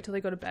 so I'd wait till they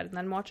go to bed and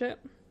then watch it.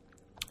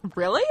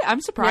 Really?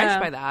 I'm surprised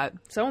by that.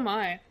 So am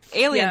I.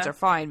 Aliens are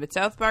fine, but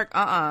South Park,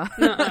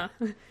 Nuh-uh.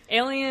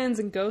 Aliens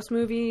and ghost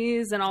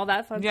movies and all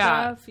that fun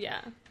stuff.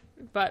 Yeah.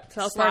 But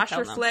South Park,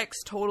 slasher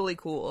flicks, totally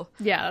cool.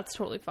 Yeah, that's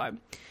totally fine.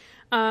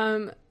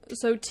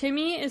 So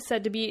Timmy is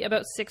said to be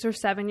about 6 or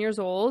 7 years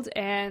old,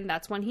 and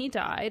that's when he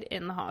died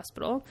in the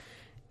hospital.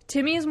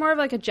 Timmy is more of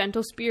like a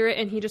gentle spirit,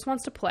 and he just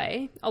wants to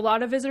play. A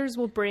lot of visitors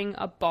will bring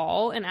a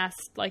ball and ask,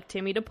 like,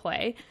 Timmy to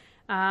play.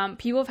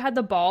 People have had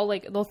the ball,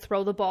 like, they'll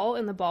throw the ball,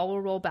 and the ball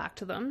will roll back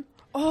to them.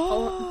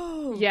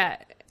 Oh! Yeah.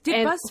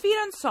 Did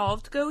BuzzFeed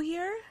Unsolved go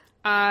here?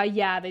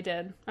 Yeah, they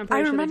did. I'm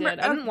pretty sure they did.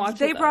 I didn't watch it,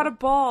 They brought a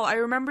ball. I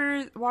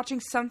remember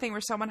watching something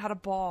where someone had a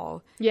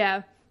ball.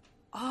 Yeah.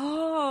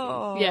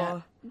 Oh.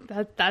 Yeah.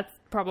 That's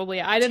probably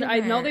it. I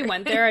know they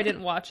went there. I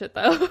didn't watch it,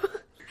 though.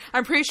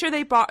 I'm pretty sure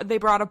they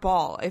brought a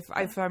ball,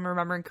 if I'm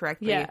remembering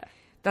correctly. Yeah.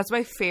 That's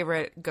my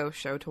favorite ghost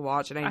show to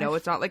watch, and I know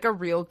it's not like a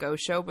real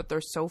ghost show, but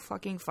they're so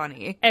fucking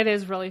funny. It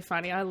is really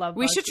funny. I love.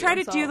 We should try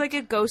to do like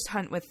a ghost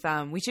hunt with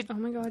them. We should. Oh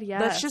my god,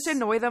 yes. Let's just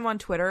annoy them on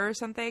Twitter or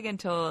something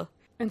until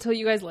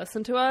you guys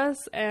listen to us.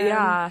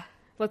 And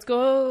let's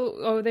go.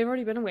 Oh, they've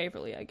already been in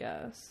Waverly, I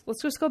guess.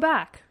 Let's just go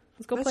back.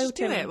 Let's go play with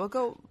Timmy. We'll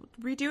go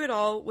redo it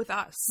all with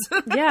us.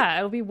 Yeah,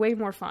 it'll be way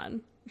more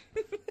fun.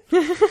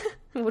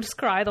 We'll just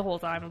cry the whole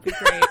time. It'll be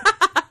great.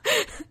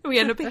 We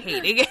end up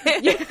hating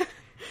it. Yeah.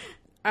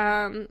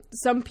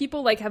 Some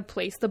people, like, have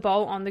placed the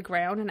ball on the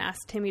ground and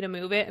asked Timmy to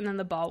move it, and then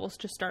the ball will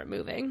just start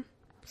moving.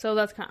 So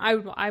that's kind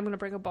of, I'm going to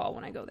bring a ball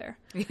when I go there.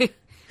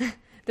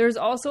 There's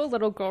also a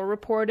little girl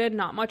reported.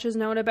 Not much is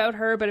known about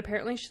her, but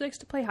apparently she likes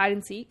to play hide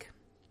and seek.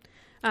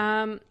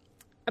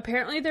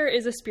 Apparently there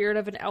is a spirit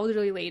of an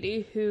elderly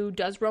lady who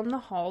does roam the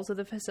halls of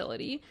the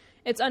facility.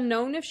 It's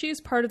unknown if she's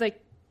part of, like,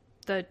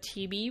 the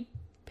TB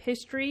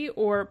history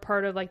or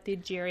part of, like, the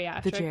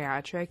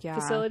geriatric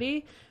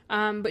facility.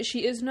 But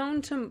she is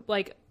known to,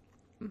 like,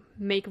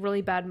 make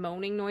really bad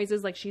moaning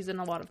noises, like she's in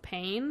a lot of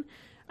pain.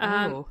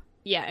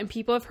 Yeah, and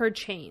people have heard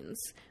chains.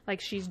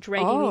 Like, she's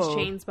dragging these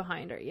chains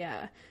behind her,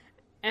 yeah.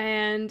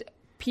 And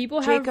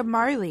people have... Jacob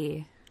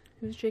Marley.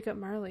 Who's Jacob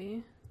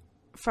Marley?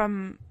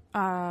 From,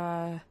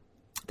 that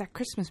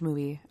Christmas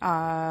movie.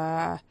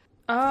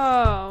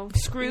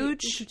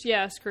 Scrooge?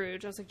 Yeah,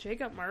 Scrooge. I was like,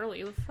 Jacob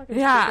Marley? What the fuck is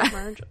Jacob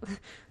Marley?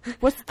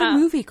 What's the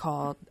movie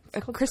called?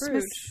 A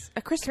Christmas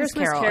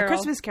Carol. A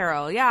Christmas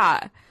Carol,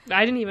 yeah.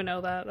 I didn't even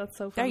know that. That's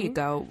so funny. There you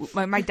go.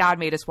 My dad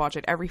made us watch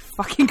it every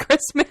fucking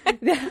Christmas.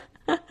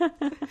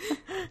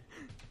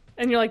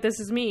 And you're like, this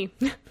is me.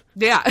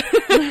 Yeah.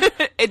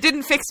 It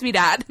didn't fix me,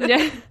 Dad.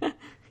 Yeah.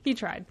 He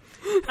tried.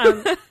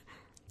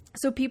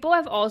 So people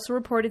have also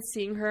reported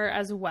seeing her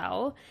as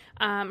well.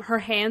 Her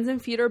hands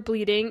and feet are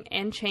bleeding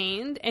and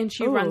chained, and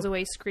she runs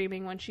away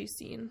screaming when she's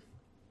seen.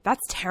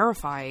 That's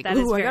terrifying. That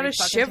is very I got a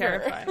shiver.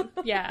 Terrifying.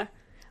 Yeah.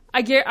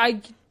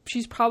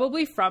 She's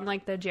probably from,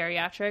 like, the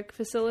geriatric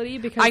facility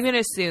because I'm gonna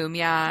assume,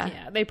 yeah.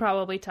 Yeah, they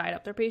probably tied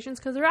up their patients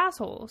because they're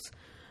assholes.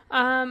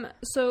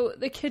 So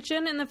the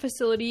kitchen in the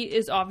facility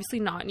is obviously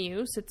not in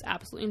use. It's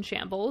absolutely in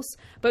shambles.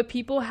 But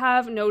people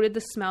have noted the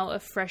smell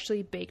of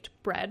freshly baked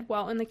bread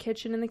while in the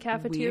kitchen in the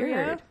cafeteria.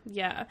 Weird.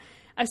 Yeah.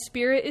 A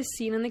spirit is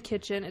seen in the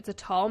kitchen. It's a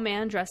tall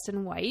man dressed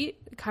in white,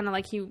 kind of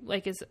like he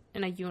is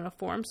in a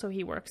uniform, so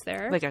he works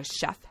there. Like a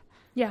chef.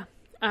 Yeah.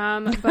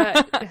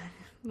 But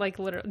like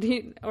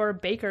literally, or a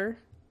baker.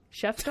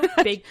 Chefs don't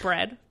bake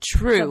bread.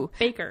 True.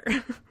 Baker.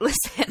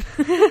 Listen.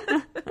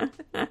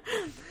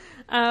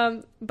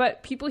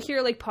 But people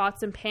hear, like,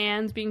 pots and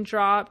pans being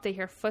dropped. They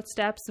hear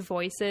footsteps,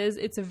 voices.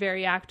 It's a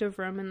very active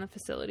room in the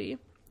facility.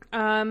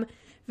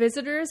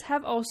 Visitors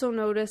have also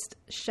noticed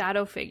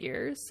shadow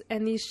figures,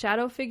 and these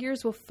shadow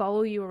figures will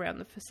follow you around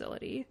the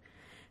facility.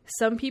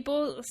 Some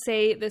people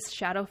say this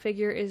shadow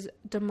figure is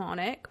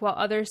demonic, while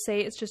others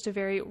say it's just a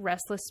very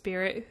restless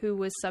spirit who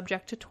was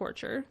subject to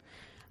torture.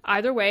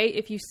 Either way,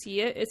 if you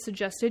see it, it's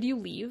suggested you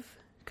leave,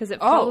 because it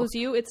follows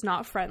you. It's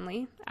not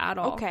friendly at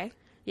all. Okay.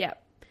 Yeah.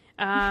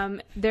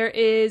 There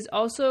is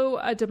also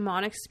a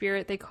demonic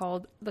spirit they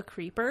called the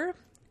Creeper.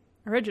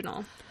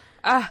 Original.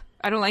 I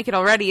don't like it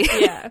already.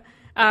 Yeah.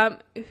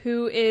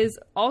 Who is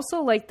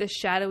also like the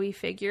shadowy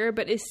figure,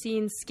 but is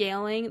seen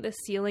scaling the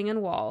ceiling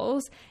and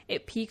walls.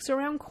 It peeks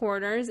around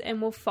corners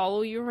and will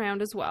follow you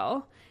around as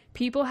well.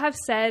 People have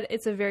said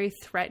it's a very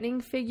threatening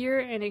figure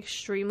and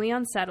extremely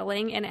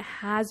unsettling, and it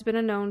has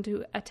been known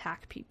to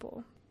attack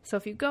people. So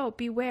if you go,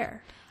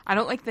 beware. I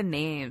don't like the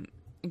name.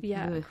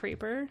 Yeah,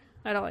 Creeper.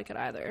 I don't like it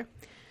either.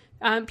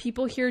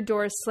 People hear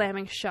doors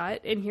slamming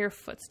shut and hear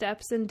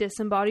footsteps and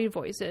disembodied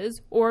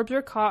voices. Orbs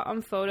are caught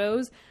on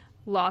photos.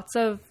 Lots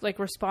of like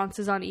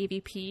responses on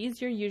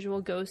EVPs, your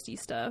usual ghosty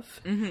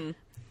stuff. Mm-hmm.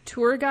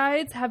 Tour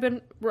guides have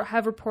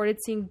reported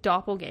seeing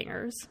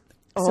doppelgangers.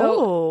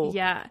 So,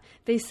 yeah,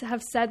 they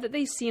have said that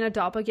they've seen a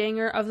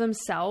doppelganger of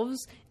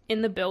themselves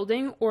in the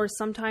building, or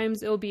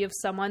sometimes it'll be of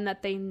someone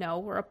that they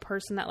know or a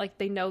person that like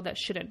they know that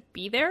shouldn't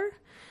be there.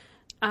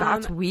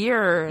 That's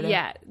weird.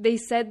 Yeah, they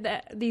said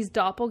that these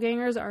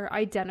doppelgangers are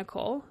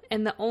identical,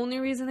 and the only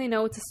reason they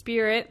know it's a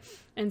spirit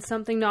and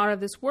something not of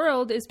this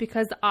world is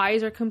because the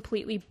eyes are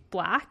completely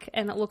black,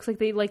 and it looks like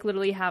they like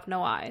literally have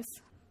no eyes.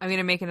 I'm going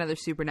to make another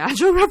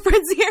supernatural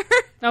reference here.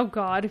 Oh,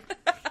 God.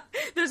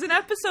 There's an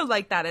episode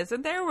like that,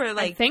 isn't there? Where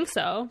like I think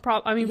so.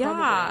 Probably.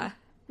 Yeah.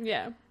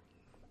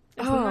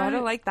 I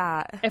don't like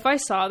that. If I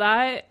saw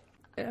that,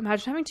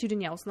 imagine having two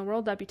Danielles in the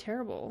world. That'd be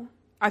terrible.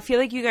 I feel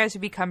like you guys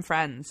would become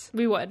friends.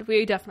 We would.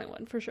 We definitely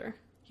would, for sure.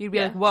 You'd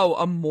be like, whoa,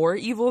 a more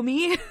evil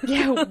me?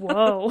 Yeah,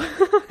 whoa.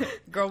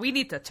 Girl, we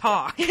need to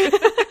talk.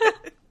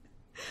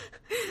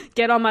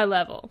 Get on my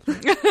level.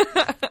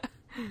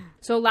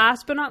 So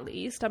last but not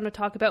least, I'm going to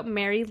talk about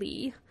Mary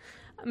Lee.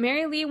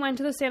 Mary Lee went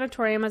to the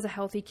sanatorium as a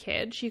healthy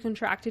kid. She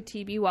contracted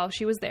TB while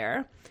she was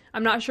there.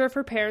 I'm not sure if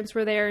her parents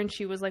were there and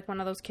she was like one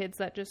of those kids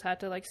that just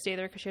had to like stay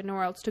there because she had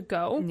nowhere else to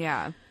go.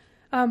 Yeah.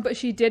 But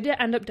she did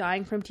end up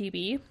dying from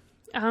TB.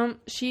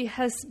 She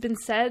has been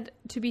said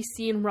to be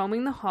seen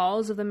roaming the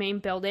halls of the main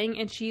building,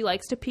 and she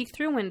likes to peek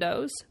through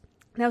windows.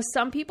 Now,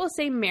 some people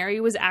say Mary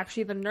was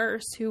actually the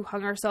nurse who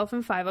hung herself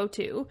in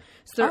 502.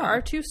 So there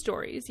are two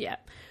stories, yeah.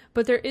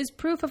 But there is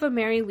proof of a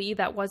Mary Lee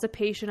that was a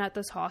patient at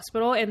this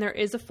hospital, and there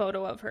is a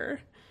photo of her.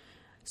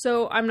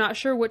 So I'm not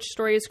sure which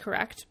story is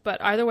correct,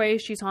 but either way,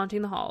 she's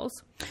haunting the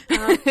halls.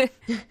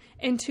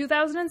 In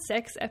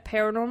 2006, a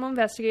paranormal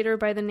investigator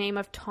by the name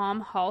of Tom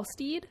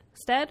Halstead,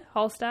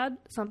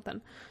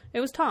 something. It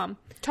was Tom.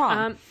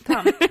 Tom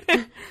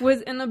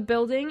was in the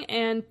building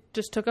and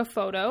just took a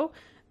photo.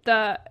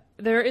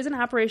 There is an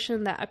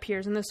apparition that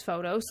appears in this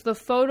photo. So the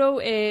photo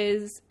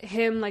is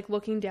him like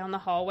looking down the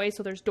hallway.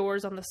 So there's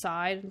doors on the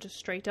side and just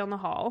straight down the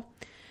hall.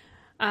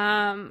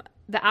 The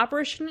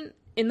apparition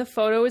in the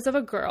photo is of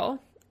a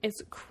girl. It's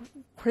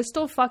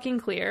crystal fucking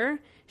clear.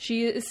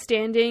 She is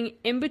standing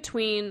in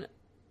between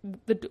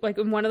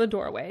in one of the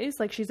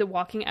doorways. Like she's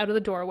walking out of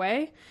the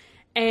doorway.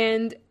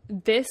 And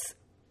this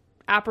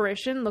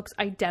apparition looks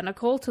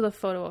identical to the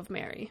photo of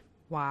Mary.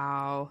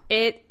 Wow.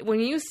 When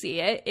you see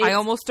it, it's I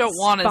almost don't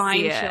want to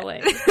see it.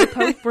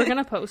 Spine-chilling. We're going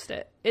to post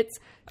it. It's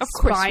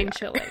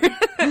spine-chilling.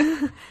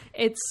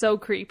 It's so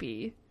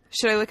creepy.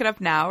 Should I look it up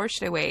now or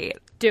should I wait?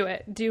 Do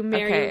it. Do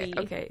Mary Lee.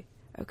 Okay.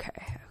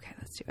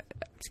 Let's do it.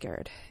 I'm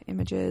scared.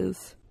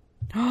 Images.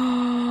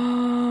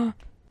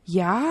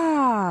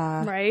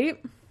 Yeah.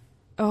 Right?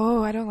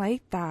 Oh, I don't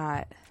like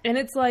that. And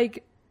it's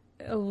like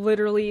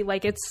literally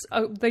like it's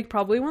like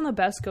probably one of the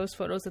best ghost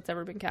photos that's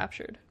ever been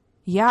captured.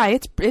 Yeah,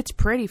 it's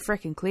pretty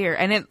freaking clear.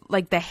 And it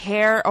like the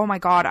hair, oh my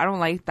god, I don't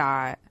like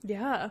that.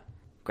 Yeah.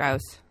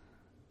 Gross.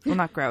 Well,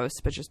 not gross,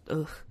 but just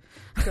ugh.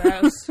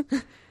 Gross.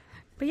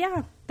 But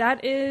yeah,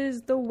 that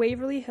is the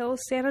Waverly Hills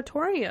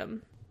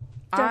Sanatorium.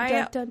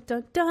 I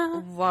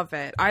love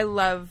it.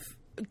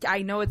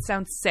 I know it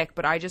sounds sick,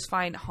 but I just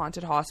find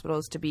haunted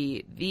hospitals to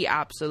be the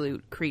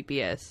absolute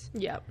creepiest.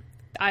 Yep.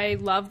 I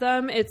love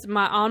them. It's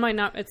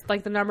it's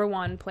like the number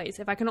one place.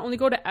 If I can only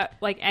go to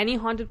like any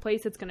haunted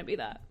place, it's going to be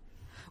that.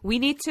 We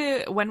need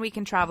to, when we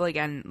can travel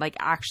again, like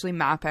actually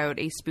map out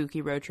a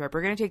spooky road trip.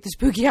 We're going to take the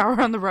spooky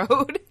hour on the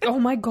road. Oh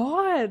my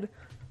god.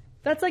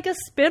 That's like a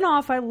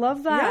spin-off. I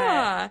love that.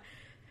 Yeah.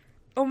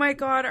 Oh my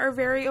god, our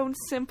very own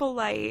simple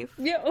life.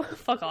 Yeah.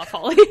 Fuck off,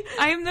 Holly.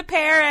 I'm the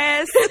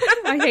Paris.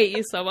 I hate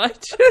you so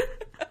much.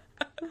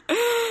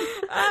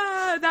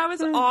 That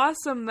was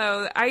awesome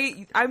though.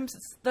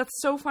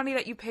 That's so funny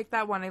that you picked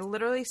that one. I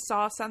literally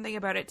saw something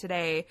about it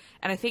today,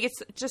 and I think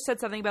it's just said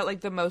something about like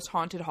the most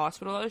haunted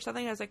hospital or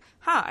something. I was like,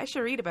 I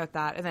should read about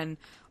that. And then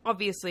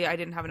obviously I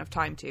didn't have enough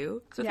time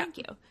to. So thank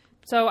you.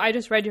 So I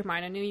just read your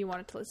mind. I knew you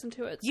wanted to listen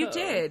to it. You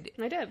did.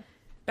 I did.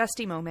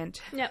 Bestie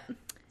moment. Yep.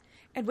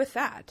 And with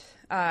that,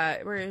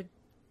 we're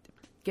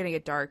getting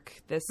it dark.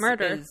 This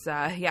murder is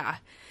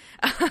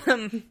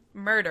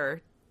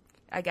murder.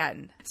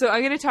 Again. So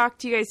I'm going to talk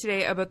to you guys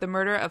today about the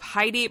murder of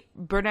Heidi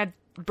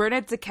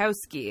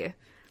Bernadzikowski.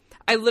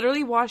 I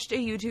literally watched a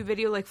YouTube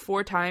video like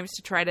 4 times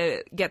to try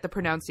to get the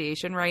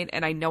pronunciation right,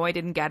 and I know I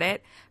didn't get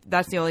it.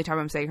 That's the only time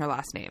I'm saying her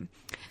last name.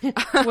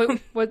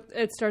 what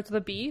it starts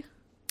with a B?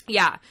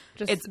 Yeah.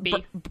 Just it's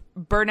B.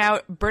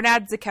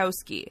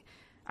 Bernadzikowski.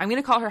 I'm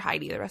going to call her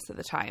Heidi the rest of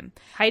the time.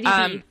 Heidi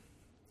B.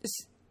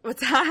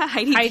 What's that?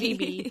 Heidi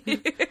B.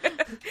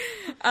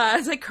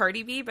 It's like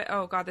Cardi B, but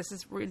oh god,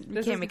 we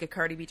can't make a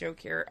Cardi B joke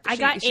here. I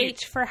got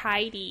H for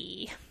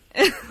Heidi.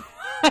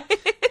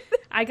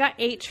 I got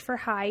H for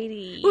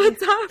Heidi. What's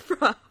that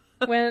from?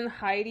 When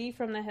Heidi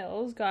from the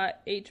Hills got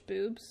H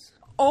boobs.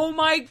 Oh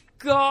my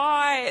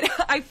god.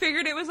 I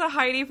figured it was a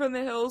Heidi from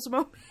the Hills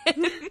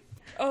moment.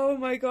 Oh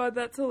my god,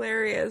 that's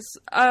hilarious.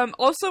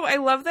 Also, I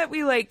love that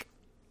we like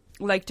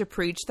to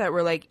preach that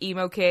we're like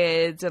emo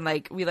kids and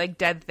like we like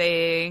dead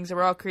things and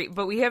we're all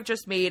but we have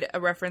just made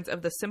a reference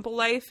of The Simple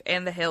Life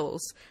and The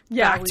Hills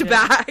back to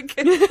back.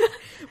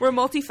 We're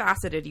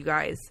multifaceted, you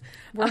guys.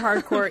 We're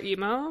hardcore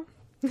emo.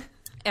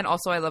 And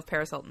also I love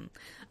Paris Hilton.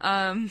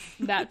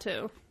 That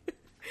too.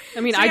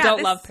 I mean, so I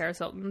don't love Paris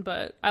Hilton,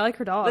 but I like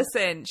her dog.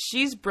 Listen,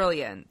 she's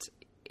brilliant.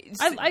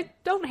 I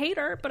don't hate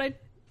her, but I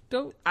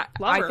don't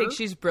love her. I think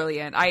she's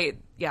brilliant.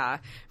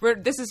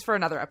 This is for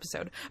another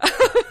episode.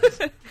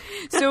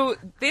 So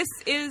this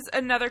is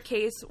another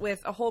case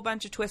with a whole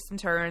bunch of twists and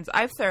turns.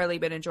 I've thoroughly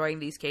been enjoying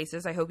these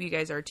cases. I hope you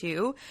guys are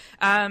too.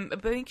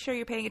 But make sure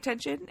you're paying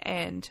attention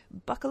and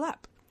buckle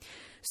up.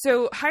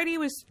 So Heidi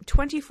was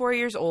 24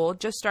 years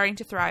old, just starting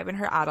to thrive in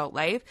her adult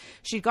life.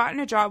 She'd gotten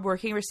a job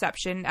working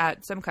reception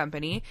at some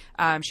company.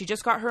 She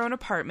just got her own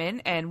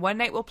apartment, and one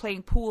night while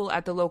playing pool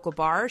at the local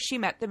bar, she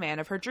met the man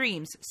of her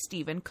dreams,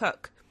 Stephen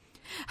Cook.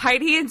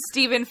 Heidi and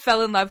Stephen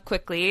fell in love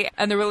quickly,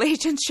 and the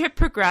relationship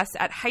progressed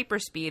at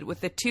hyperspeed, with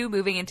the two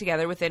moving in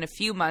together within a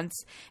few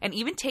months and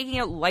even taking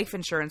out life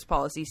insurance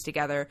policies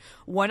together,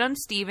 one on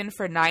Stephen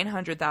for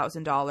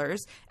 $900,000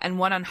 and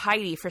one on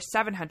Heidi for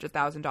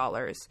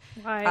 $700,000.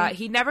 Why?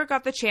 He never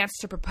got the chance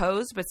to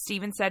propose, but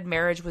Stephen said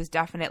marriage was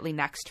definitely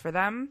next for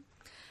them.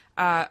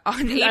 I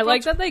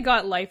like that they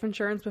got life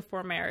insurance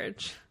before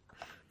marriage.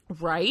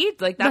 Right?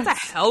 Like, that's a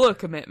hella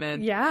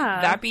commitment.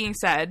 Yeah. That being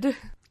said,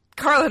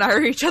 Carl and I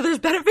are each other's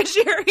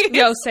beneficiaries.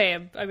 Yo,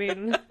 same. I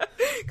mean,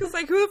 because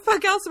like, who the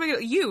fuck else am I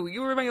gonna?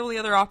 You were my only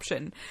other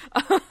option.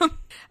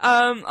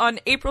 On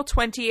April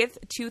 20th,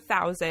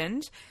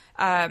 2000,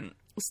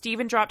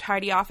 Stephen dropped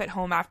Heidi off at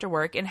home after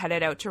work and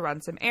headed out to run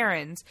some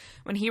errands.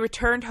 When he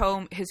returned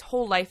home, his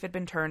whole life had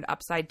been turned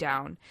upside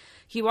down.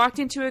 He walked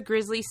into a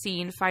grisly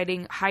scene,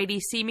 finding Heidi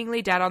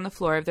seemingly dead on the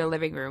floor of their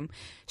living room.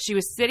 She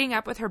was sitting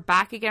up with her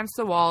back against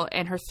the wall,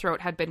 and her throat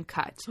had been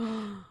cut.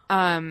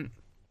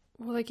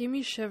 Well, that gave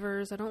me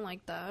shivers. I don't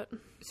like that.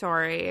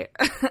 Sorry.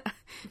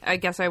 I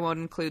guess I won't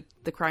include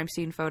the crime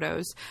scene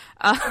photos.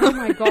 Oh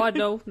my god,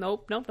 no.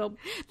 Nope.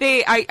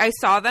 I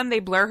saw them. They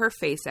blur her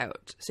face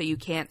out, so you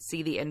can't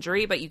see the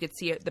injury, but you could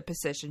see the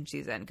position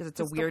she's in, because it's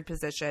a weird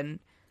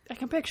position. I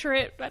can picture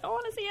it, but I don't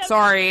want to see it.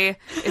 Sorry.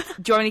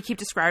 Do you want me to keep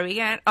describing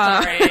it?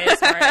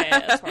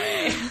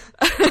 Sorry.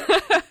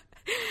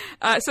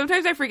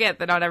 Sometimes I forget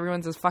that not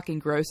everyone's as fucking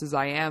gross as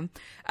I am.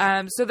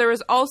 So there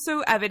was also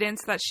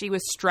evidence that she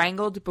was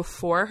strangled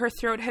before her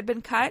throat had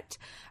been cut.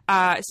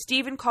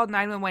 Stephen called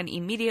 911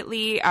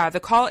 immediately. The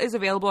call is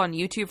available on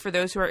YouTube for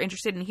those who are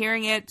interested in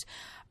hearing it.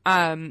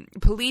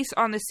 Police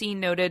on the scene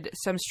noted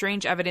some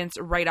strange evidence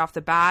right off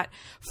the bat.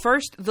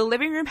 First, the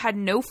living room had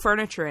no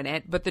furniture in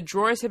it, but the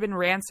drawers had been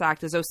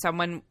ransacked as though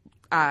someone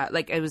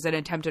like it was an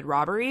attempted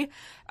robbery.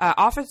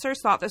 Officers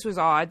thought this was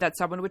odd, that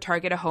someone would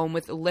target a home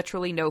with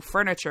literally no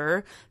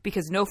furniture,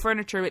 because no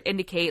furniture would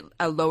indicate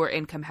a lower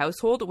income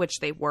household, which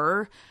they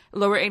were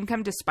lower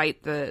income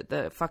despite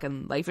the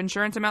fucking life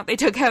insurance amount they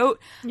took out.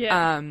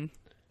 Yeah.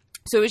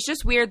 So it's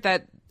just weird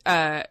that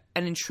an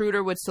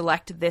intruder would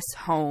select this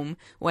home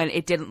when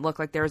it didn't look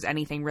like there was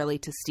anything really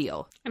to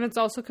steal. And it's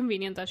also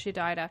convenient that she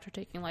died after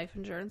taking life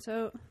insurance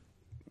out.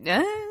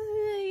 Yep.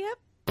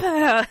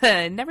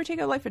 Never take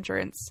out life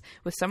insurance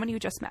with someone you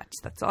just met.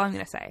 That's all I'm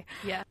going to say.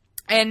 Yeah.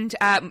 And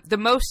the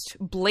most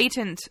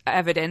blatant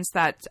evidence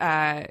that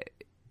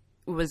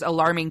was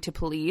alarming to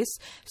police,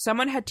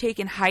 someone had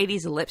taken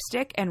Heidi's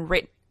lipstick and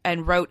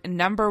wrote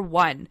number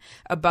 1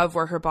 above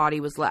where her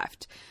body was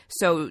left.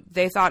 So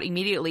they thought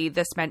immediately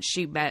this meant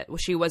she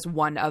was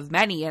one of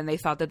many, and they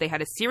thought that they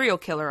had a serial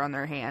killer on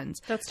their hands.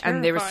 That's terrifying.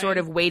 And they were sort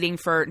of waiting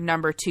for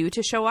number 2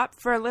 to show up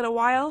for a little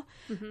while.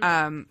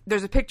 Mm-hmm.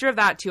 There's a picture of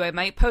that too. I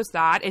might post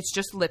that. It's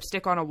just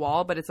lipstick on a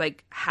wall, but it's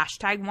like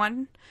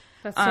 #1.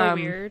 That's so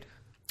weird.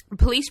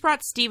 Police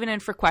brought Stephen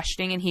in for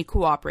questioning, and he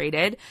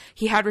cooperated.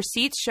 He had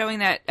receipts showing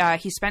that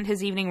he spent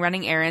his evening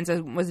running errands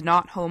and was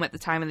not home at the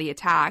time of the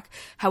attack.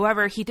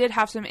 However, he did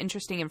have some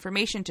interesting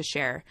information to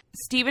share.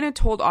 Stephen had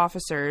told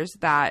officers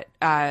that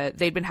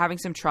they'd been having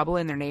some trouble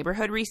in their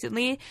neighborhood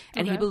recently,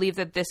 and he believed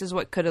that this is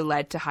what could have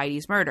led to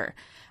Heidi's murder.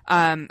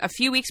 A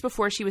few weeks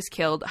before she was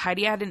killed,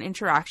 Heidi had an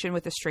interaction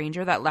with a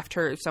stranger that left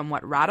her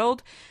somewhat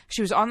rattled.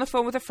 She was on the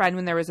phone with a friend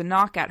when there was a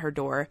knock at her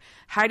door.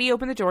 Heidi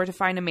opened the door to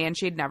find a man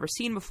she had never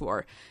seen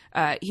before.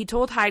 He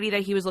told Heidi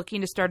that he was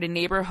looking to start a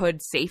neighborhood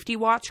safety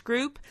watch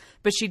group,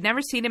 but she'd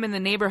never seen him in the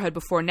neighborhood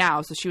before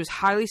now, so she was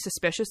highly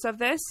suspicious of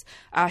this.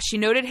 She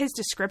noted his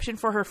description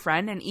for her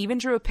friend and even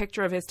drew a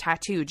picture of his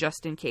tattoo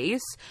just in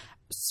case.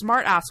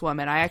 Smart ass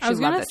woman. I actually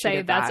love that she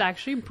did that. That's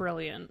actually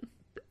brilliant.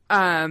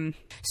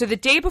 So the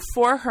day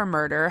before her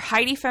murder,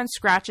 Heidi found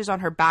scratches on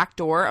her back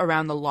door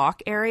around the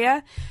lock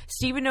area.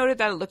 Stephen noted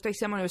that it looked like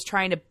someone was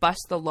trying to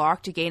bust the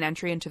lock to gain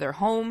entry into their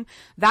home.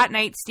 That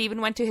night,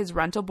 Stephen went to his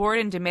rental board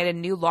and demanded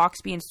new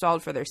locks be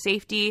installed for their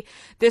safety.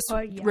 This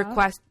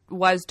request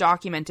was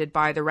documented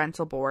by the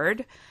rental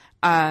board.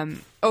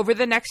 Over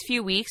the next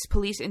few weeks,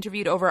 police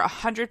interviewed over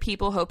 100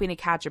 people hoping to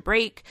catch a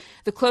break.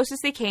 The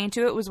closest they came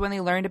to it was when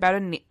they learned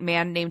about a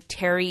man named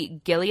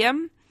Terry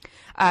Gilliam.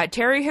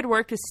 Terry had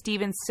worked with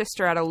Stephen's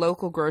sister at a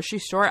local grocery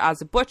store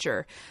as a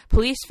butcher.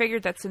 Police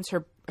figured that since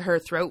her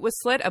throat was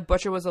slit, a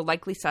butcher was a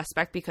likely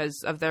suspect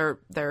because of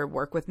their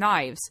work with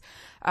knives.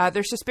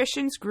 Their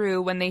suspicions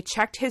grew when they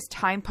checked his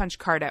time punch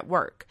card at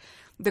work.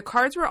 The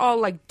cards were all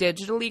like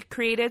digitally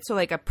created, so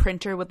like a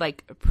printer would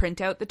like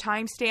print out the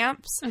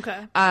timestamps.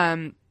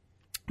 Okay.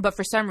 But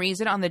for some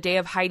reason, on the day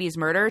of Heidi's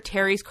murder,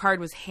 Terry's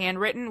card was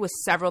handwritten with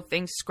several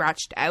things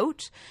scratched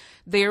out.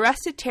 They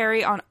arrested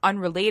Terry on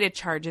unrelated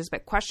charges,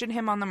 but questioned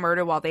him on the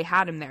murder while they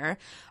had him there.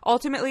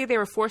 Ultimately, they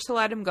were forced to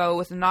let him go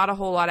with not a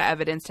whole lot of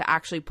evidence to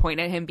actually point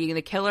at him being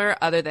the killer,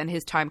 other than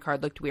his time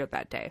card looked weird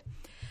that day.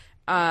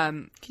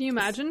 Can you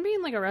imagine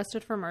being like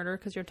arrested for murder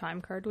because your time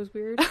card was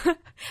weird?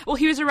 Well,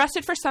 he was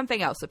arrested for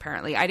something else,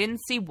 apparently. I didn't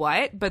see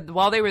what, but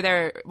while he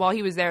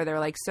was there, they were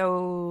like,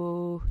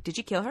 "So, did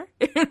you kill her?"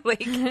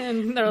 Like,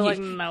 and they're like,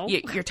 "No,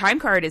 your time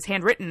card is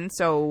handwritten,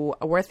 so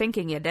we're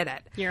thinking you did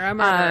it. You're a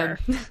murderer."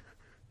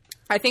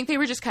 I think they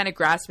were just kind of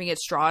grasping at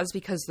straws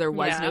because there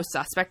was no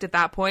suspect at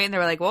that point, and they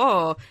were like,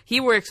 "Whoa, he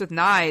works with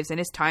knives, and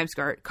his time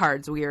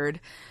card's weird."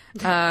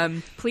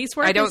 Police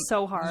work is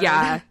so hard.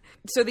 Yeah.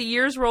 So the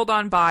years rolled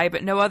on by,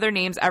 but no other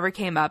names ever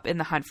came up in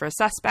the hunt for a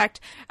suspect.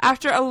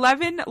 After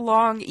 11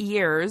 long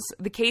years,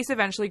 the case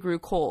eventually grew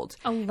cold.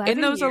 11 in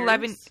those years?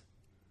 11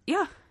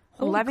 Yeah,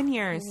 Holy 11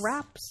 years.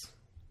 Craps.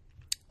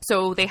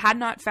 So they had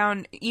not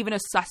found even a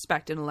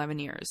suspect in 11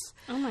 years.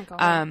 Oh my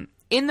god.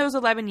 In those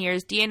 11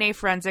 years, DNA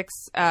forensics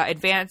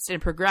advanced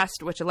and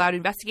progressed, which allowed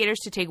investigators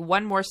to take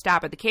one more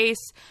stab at the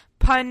case.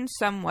 Pun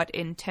somewhat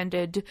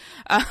intended.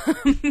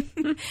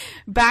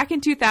 Back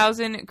in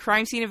 2000,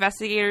 crime scene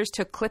investigators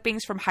took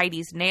clippings from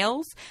Heidi's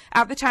nails.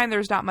 At the time, there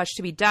was not much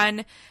to be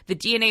done. The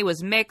DNA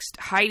was mixed,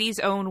 Heidi's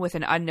own with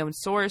an unknown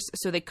source,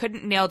 so they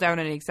couldn't nail down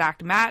an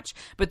exact match,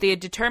 but they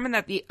had determined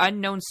that the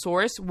unknown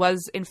source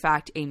was, in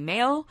fact, a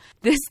male.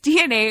 This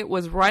DNA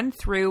was run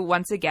through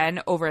once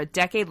again over a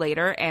decade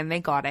later, and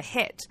they got a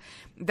hit.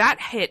 That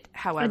hit,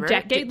 however... A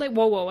decade?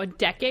 Whoa, a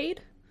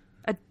decade?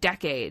 A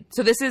decade.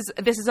 So this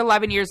is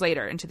 11 years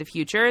later into the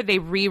future. They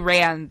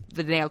reran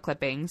the nail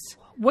clippings.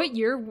 What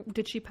year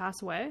did she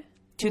pass away?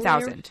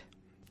 2000.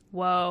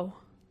 Whoa.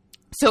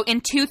 So in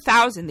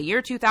 2000, the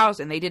year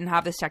 2000, they didn't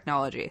have this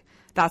technology.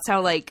 That's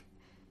how, like,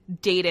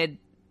 dated...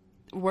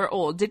 We're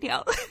old,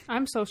 Danielle.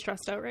 I'm so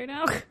stressed out right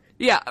now.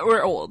 Yeah,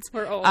 we're old.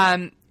 We're old.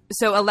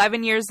 So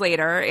 11 years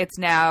later, it's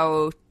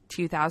now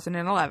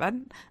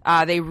 2011.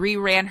 They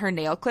reran her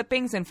nail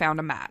clippings and found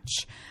a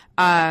match.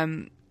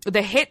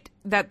 The hit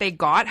that they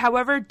got,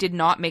 however, did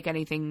not make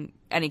anything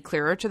any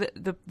clearer to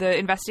the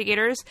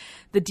investigators.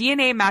 The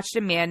DNA matched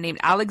a man named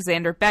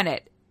Alexander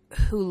Bennett,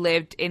 who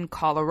lived in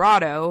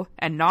Colorado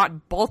and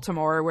not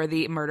Baltimore, where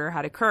the murder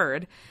had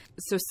occurred.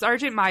 So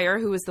Sergeant Meyer,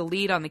 who was the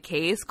lead on the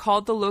case,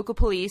 called the local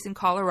police in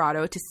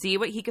Colorado to see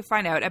what he could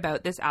find out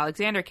about this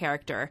Alexander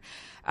character.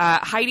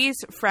 Heidi's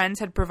friends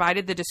had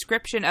provided the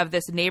description of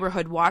this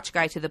neighborhood watch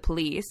guy to the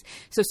police,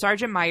 so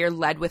Sergeant Meyer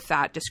led with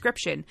that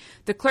description.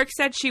 The clerk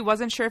said she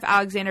wasn't sure if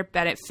Alexander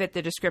Bennett fit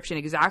the description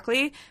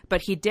exactly,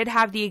 but he did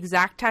have the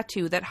exact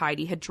tattoo that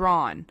Heidi had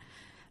drawn.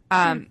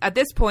 At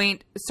this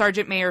point,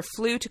 Sergeant Mayer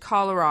flew to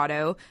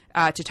Colorado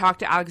to talk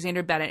to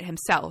Alexander Bennett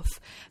himself.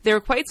 They were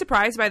quite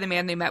surprised by the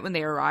man they met when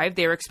they arrived.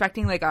 They were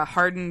expecting like a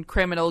hardened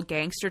criminal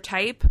gangster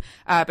type,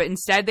 but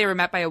instead they were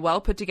met by a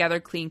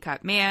well-put-together,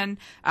 clean-cut man.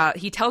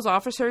 He tells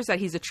officers that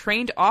he's a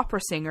trained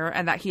opera singer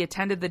and that he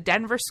attended the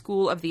Denver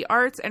School of the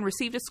Arts and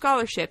received a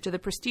scholarship to the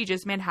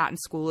prestigious Manhattan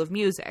School of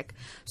Music.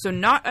 So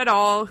not at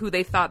all who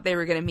they thought they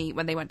were going to meet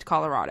when they went to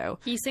Colorado.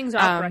 He sings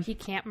opera. He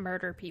can't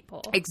murder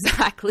people.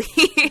 Exactly.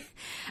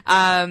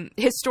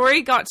 His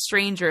story got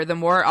stranger the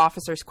more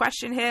officers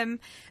questioned him.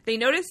 They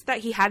noticed that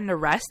he had an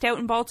arrest out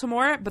in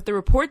Baltimore, but the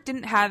report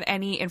didn't have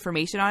any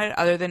information on it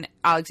other than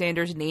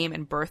Alexander's name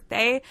and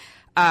birthday,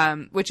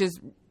 which is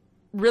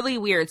really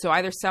weird. So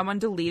either someone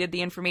deleted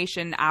the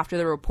information after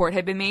the report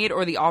had been made,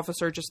 or the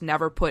officer just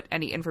never put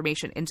any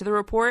information into the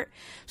report.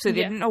 So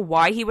they didn't know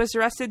why he was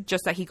arrested,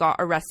 just that he got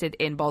arrested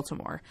in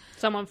Baltimore.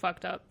 Someone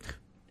fucked up.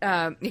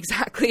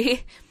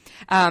 Exactly.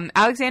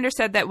 Alexander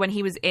said that when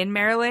he was in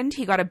Maryland,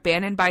 he got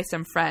abandoned by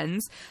some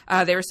friends.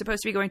 They were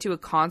supposed to be going to a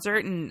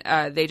concert, and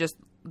they just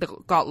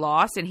got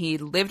lost, and he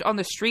lived on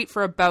the street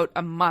for about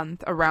a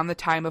month around the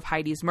time of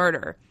Heidi's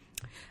murder.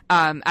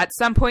 At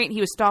some point,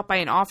 he was stopped by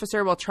an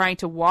officer while trying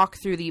to walk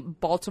through the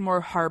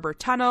Baltimore Harbor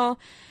Tunnel.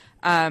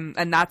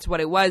 And that's what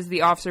it was.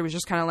 The officer was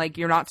just kind of like,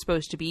 you're not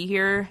supposed to be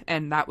here.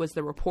 And that was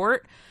the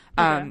report.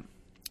 Okay.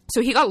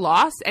 So he got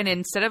lost. And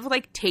instead of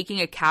like taking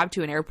a cab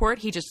to an airport,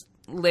 he just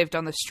lived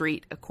on the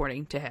street,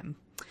 according to him.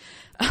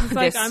 He's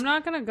like, I'm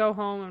not going to go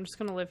home. I'm just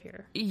going to live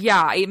here.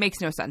 Yeah, it makes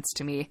no sense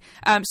to me.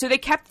 So they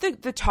kept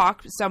the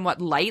talk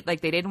somewhat light.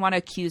 Like, they didn't want to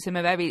accuse him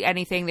of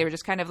anything. They were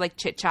just kind of, like,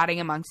 chit-chatting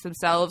amongst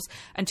themselves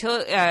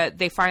until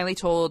they finally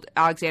told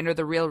Alexander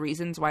the real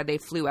reasons why they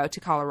flew out to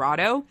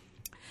Colorado.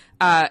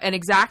 An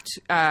exact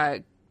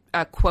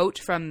quote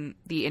from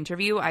the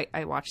interview.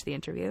 I watched the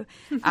interview.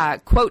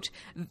 Quote,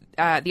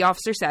 the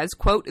officer says,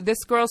 quote,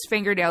 "This girl's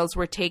fingernails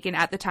were taken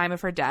at the time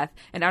of her death,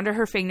 and under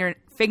her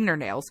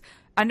fingernails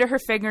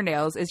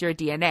is your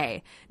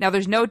DNA. Now,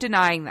 there's no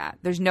denying that.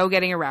 There's no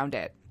getting around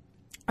it,"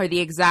 are the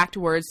exact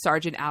words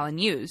Sergeant Allen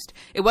used.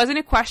 It wasn't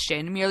a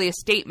question, merely a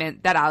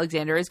statement that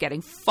Alexander is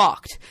getting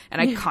fucked.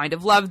 And I kind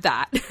of loved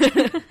that.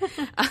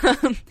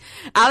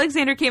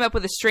 Alexander came up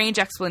with a strange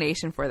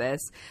explanation for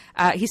this.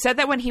 He said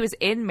that when he was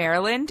in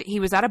Maryland, he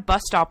was at a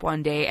bus stop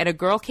one day and a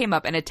girl came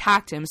up and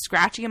attacked him,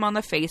 scratching him on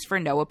the face for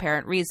no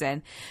apparent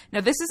reason.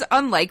 Now, this is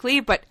unlikely,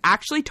 but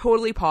actually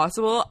totally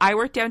possible. I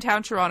worked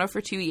downtown Toronto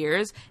for 2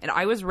 years and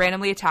I was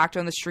randomly attacked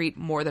on the street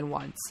more than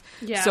once.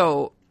 Yeah.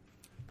 So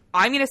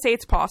I'm going to say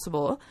it's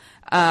possible.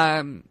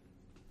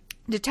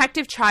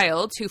 Detective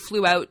Childs, who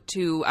flew out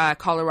to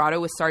Colorado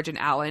with Sergeant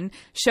Allen,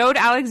 showed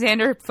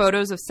Alexander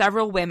photos of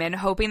several women,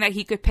 hoping that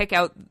he could pick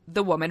out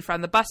the woman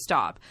from the bus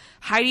stop.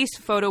 Heidi's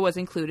photo was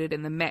included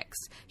in the mix.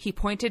 He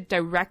pointed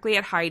directly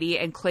at Heidi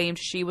and claimed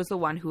she was the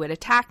one who had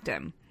attacked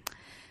him.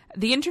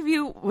 The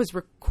interview was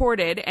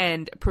recorded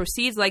and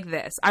proceeds like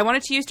this. I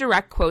wanted to use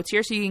direct quotes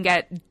here so you can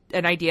get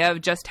an idea of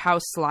just how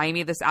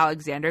slimy this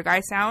Alexander guy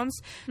sounds.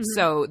 Mm-hmm.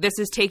 So this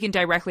is taken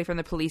directly from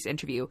the police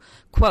interview.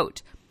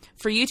 Quote,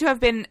 "For you to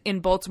have been in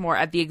Baltimore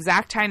at the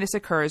exact time this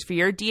occurs, for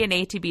your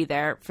DNA to be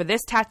there, for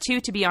this tattoo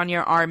to be on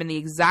your arm in the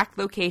exact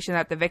location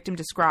that the victim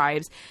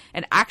describes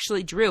and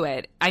actually drew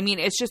it, I mean,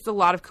 it's just a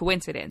lot of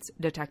coincidence,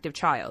 Detective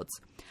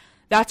Childs.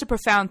 That's a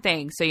profound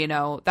thing, so you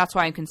know, that's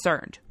why I'm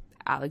concerned.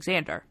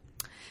 Alexander.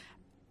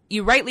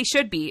 You rightly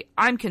should be.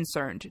 I'm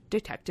concerned.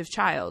 Detective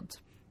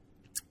Childs.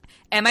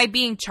 Am I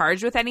being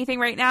charged with anything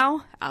right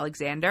now?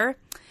 Alexander.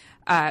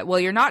 Well,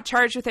 you're not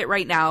charged with it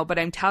right now, but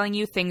I'm telling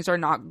you things are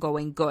not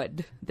going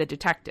good. The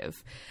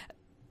detective."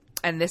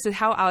 And this is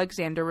how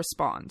Alexander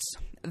responds.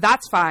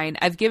 "That's fine.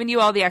 I've given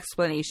you all the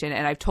explanation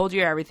and I've told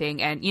you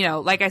everything. And, you know,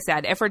 like I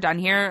said, if we're done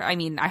here, I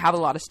mean, I have a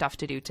lot of stuff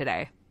to do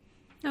today."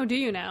 Oh, do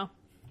you now?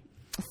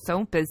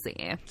 So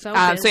busy. So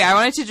yeah, I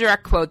wanted to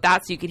direct quote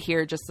that so you could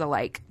hear just the,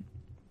 like,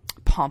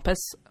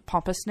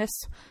 pompousness.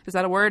 Is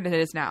that a word? It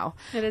is now.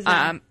 It is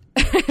now.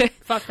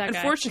 Fuck that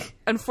guy.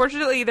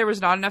 Unfortunately, there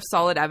was not enough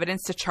solid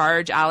evidence to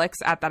charge Alex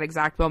at that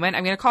exact moment.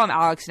 I'm going to call him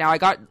Alex now. I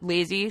got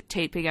lazy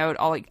taping out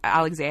all like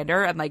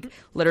Alexander and like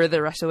literally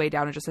the rest of the way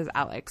down it just says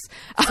Alex.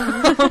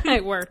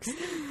 It works.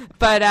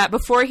 But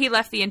before he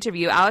left the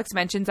interview, Alex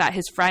mentions that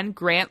his friend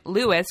Grant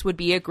Lewis would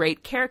be a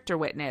great character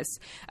witness.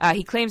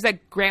 He claims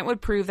that Grant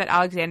would prove that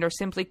Alexander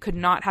simply could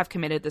not have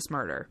committed this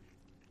murder.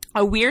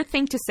 A weird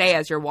thing to say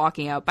as you're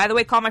walking out. By the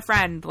way, call my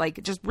friend.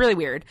 Like, just really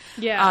weird.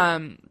 Yeah.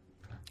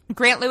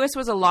 Grant Lewis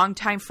was a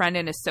longtime friend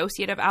and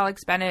associate of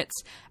Alex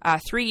Bennett's.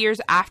 3 years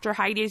after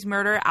Heidi's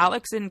murder,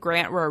 Alex and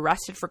Grant were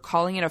arrested for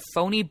calling in a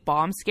phony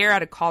bomb scare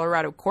at a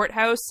Colorado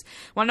courthouse.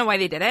 Want to know why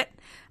they did it?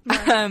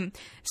 Right.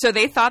 So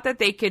they thought that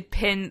they could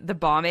pin the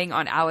bombing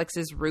on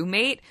Alex's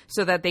roommate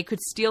so that they could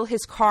steal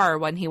his car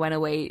when he went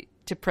away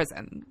to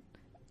prison.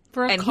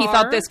 He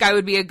thought this guy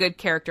would be a good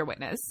character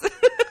witness.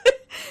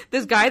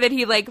 This guy that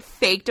he, like,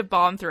 faked a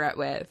bomb threat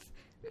with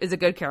is a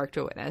good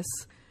character witness.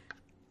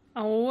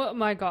 Oh,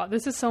 my God.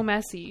 This is so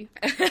messy.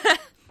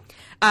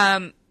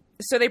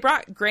 So they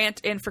brought Grant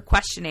in for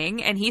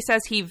questioning, and he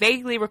says he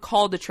vaguely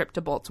recalled the trip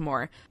to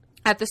Baltimore.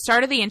 At the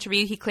start of the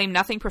interview, he claimed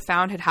nothing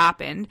profound had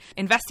happened.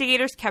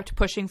 Investigators kept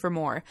pushing for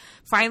more.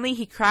 Finally,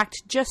 he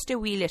cracked just a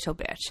wee little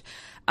bit.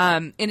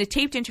 In a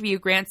taped interview,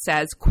 Grant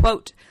says,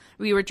 quote,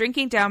 "We were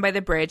drinking down by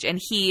the bridge and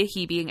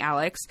he being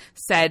Alex,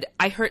 said,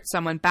 'I hurt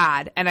someone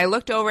bad.' And I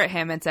looked over at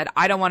him and said,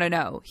 'I don't want to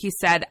know.' He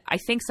said, 'I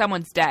think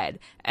someone's dead.'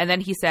 And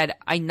then he said,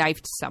 'I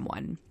knifed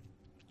someone.'"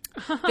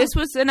 This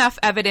was enough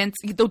evidence.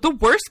 The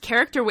worst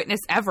character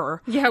witness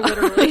ever. Yeah,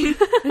 literally.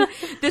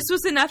 This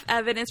was enough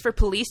evidence for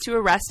police to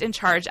arrest and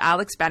charge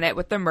Alex Bennett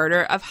with the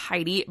murder of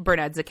Heidi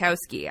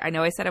Bernadzikowski. I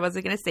know I said I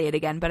wasn't going to say it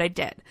again, but I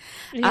did.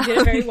 You did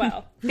it very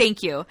well.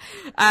 Thank you.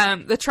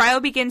 The trial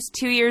begins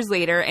 2 years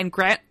later, and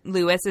Grant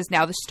Lewis is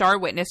now the star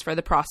witness for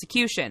the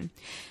prosecution.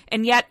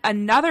 And yet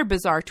another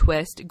bizarre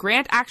twist,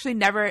 Grant actually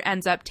never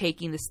ends up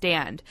taking the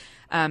stand.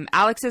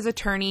 Alex's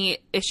attorney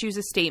issues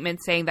a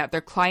statement saying that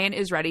their client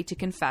is ready to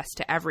confess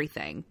to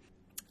everything.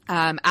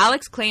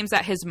 Alex claims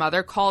that his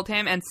mother called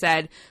him and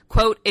said,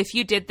 quote, "If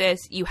you did this,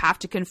 you have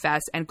to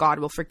confess and God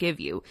will forgive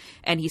you."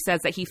 And he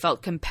says that he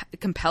felt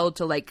compelled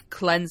to, like,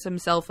 cleanse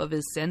himself of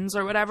his sins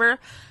or whatever.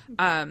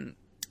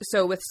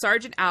 So with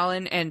Sergeant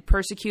Allen and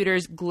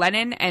prosecutors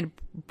Glennon and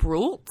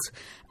Brult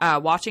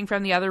watching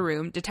from the other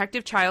room,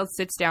 Detective Childs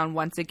sits down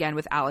once again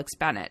with Alex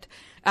Bennett.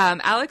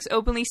 Alex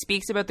openly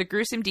speaks about the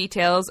gruesome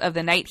details of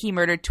the night he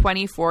murdered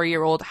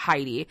 24-year-old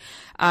Heidi.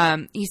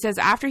 He says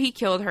after he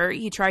killed her,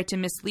 he tried to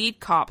mislead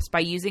cops by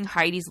using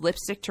Heidi's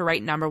lipstick to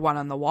write number 1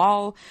 on the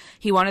wall.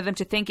 He wanted them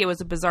to think it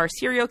was a bizarre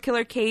serial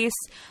killer case.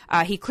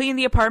 He cleaned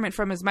the apartment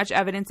from as much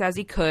evidence as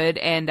he could,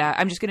 and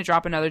I'm just going to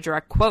drop another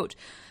direct quote.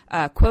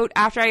 Quote,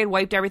 after I had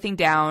wiped everything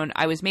down,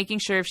 I was making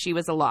sure if she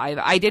was alive.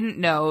 I didn't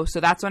know, so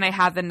that's when I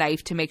had the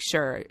knife to make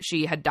sure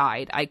she had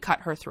died. I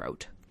cut her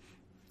throat.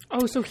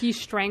 Oh, so he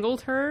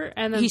strangled her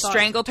and then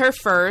strangled her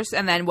first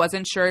and then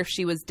wasn't sure if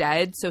she was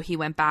dead, so he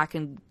went back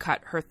and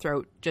cut her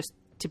throat just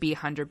to be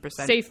 100%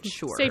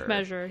 sure. Safe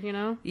measure, you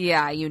know?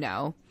 Yeah, you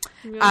know.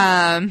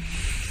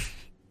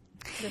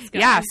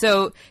 Yeah,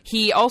 so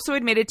he also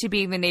admitted to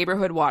being the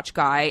neighborhood watch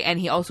guy, and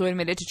he also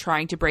admitted to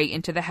trying to break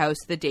into the house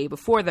the day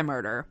before the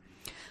murder.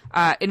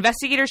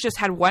 Investigators just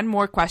had one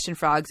more question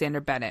for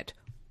Alexander Bennett.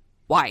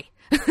 Why?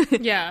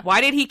 Yeah. Why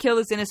did he kill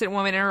this innocent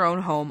woman in her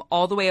own home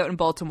all the way out in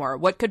Baltimore?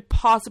 What could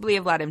possibly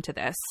have led him to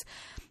this?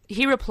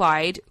 He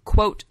replied,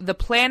 quote, the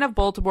plan of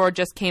Baltimore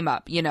just came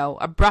up,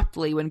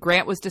 abruptly when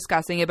Grant was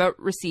discussing about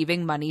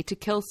receiving money to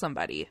kill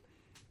somebody.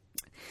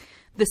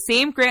 The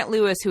same Grant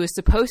Lewis who is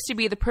supposed to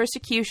be the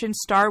prosecution's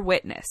star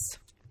witness.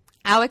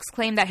 Alex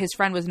claimed that his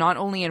friend was not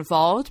only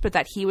involved, but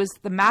that he was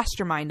the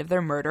mastermind of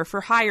their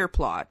murder-for-hire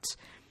plot.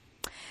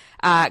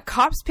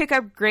 Cops pick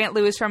up Grant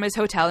Lewis from his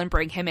hotel and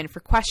bring him in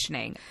for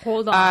questioning.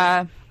 Hold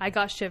on. I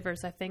got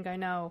shivers. I think I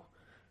know.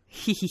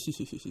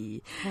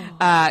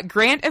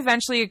 Grant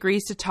eventually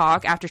agrees to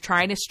talk after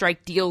trying to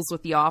strike deals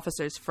with the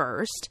officers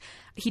first.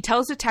 He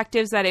tells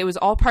detectives that it was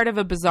all part of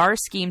a bizarre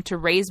scheme to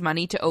raise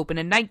money to open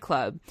a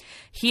nightclub.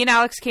 He and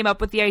Alex came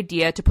up with the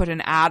idea to put an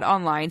ad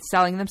online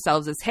selling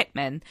themselves as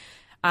hitmen.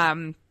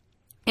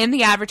 In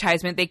the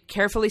advertisement, they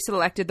carefully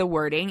selected the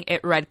wording.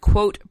 It read,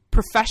 quote,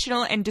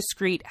 professional and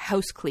discreet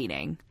house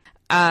cleaning.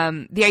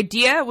 The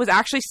idea was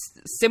actually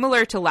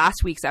similar to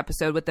last week's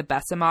episode with the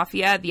Bessa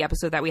Mafia, the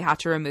episode that we had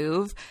to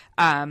remove.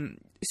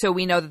 So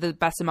we know that the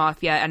Bessa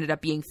Mafia ended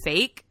up being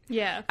fake.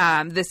 Yeah.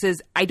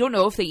 I don't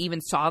know if they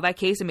even saw that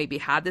case and maybe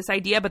had this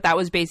idea, but that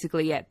was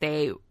basically it.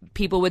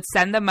 People would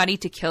send them money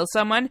to kill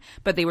someone,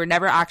 but they were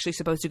never actually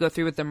supposed to go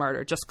through with the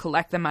murder, just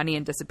collect the money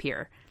and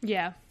disappear.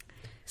 Yeah.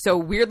 So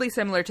weirdly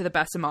similar to the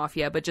Bessa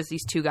Mafia, but just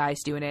these two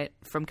guys doing it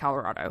from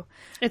Colorado.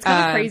 It's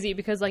kind of crazy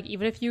because, like,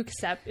 even if you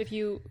accept,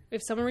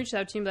 if someone reaches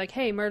out to you and be like,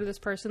 hey, murder this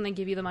person, they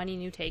give you the money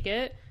and you take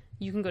it,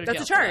 you can go to jail.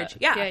 That's a charge.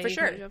 Yeah, for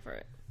sure. Go to jail for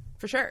it.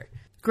 For sure.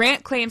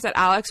 Grant claims that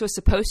Alex was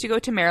supposed to go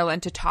to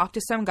Maryland to talk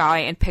to some guy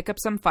and pick up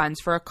some funds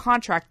for a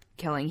contract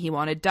killing he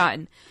wanted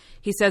done.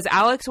 He says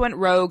Alex went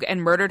rogue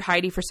and murdered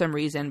Heidi for some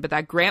reason, but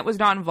that Grant was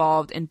not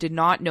involved and did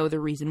not know the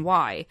reason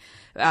why.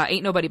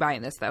 Ain't nobody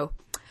buying this, though.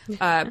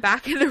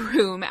 Back in the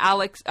room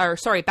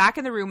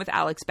with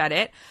Alex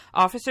Bennett,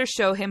 officers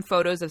show him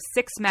photos of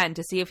 6 men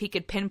to see if he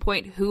could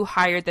pinpoint who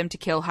hired them to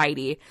kill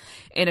Heidi.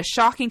 In a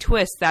shocking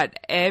twist that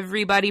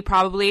everybody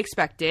probably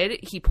expected,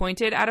 he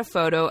pointed at a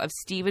photo of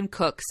Stephen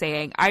Cook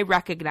saying, I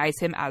recognize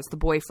him as the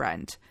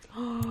boyfriend.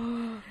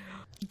 Dun,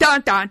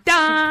 dun,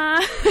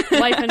 dun!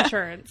 Life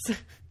insurance.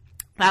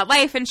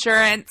 Life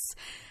insurance.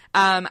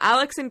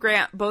 Alex and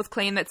Grant both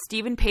claim that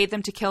Stephen paid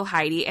them to kill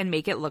Heidi and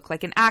make it look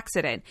like an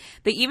accident.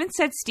 They even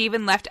said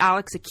Stephen left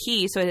Alex a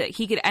key so that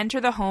he could enter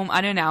the home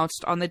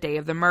unannounced on the day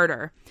of the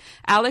murder.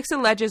 Alex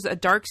alleges a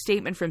dark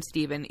statement from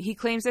Stephen. He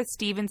claims that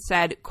Stephen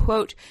said,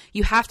 quote,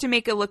 you have to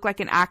make it look like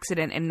an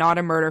accident and not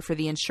a murder for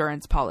the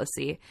insurance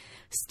policy.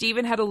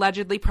 Stephen had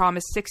allegedly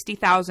promised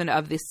 $60,000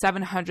 of the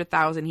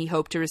 $700,000 he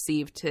hoped to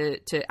receive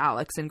to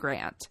Alex and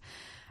Grant.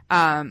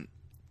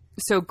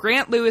 So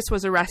Grant Lewis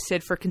was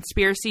arrested for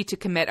conspiracy to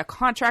commit a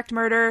contract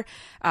murder.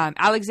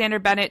 Alexander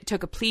Bennett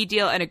took a plea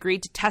deal and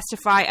agreed to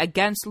testify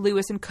against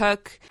Lewis and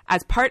Cook.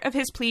 As part of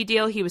his plea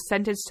deal, he was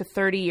sentenced to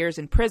 30 years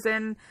in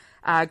prison.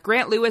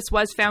 Grant Lewis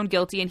was found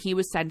guilty and he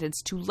was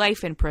sentenced to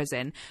life in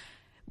prison,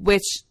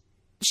 which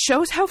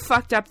shows how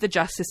fucked up the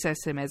justice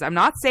system is. I'm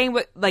not saying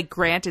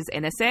Grant is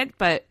innocent,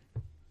 but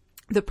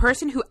the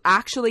person who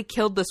actually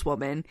killed this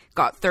woman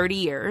got 30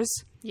 years.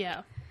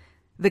 Yeah.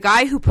 The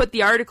guy who put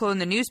the article in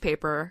the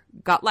newspaper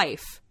got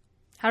life.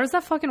 How does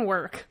that fucking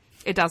work?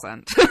 It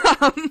doesn't.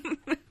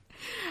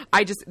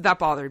 That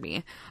bothered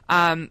me.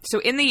 So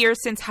in the years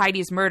since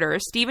Heidi's murder,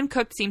 Stephen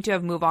Cook seemed to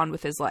have moved on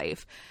with his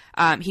life.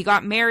 He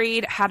got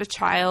married, had a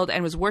child,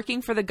 and was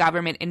working for the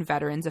government in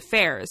Veterans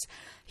Affairs.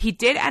 He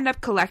did end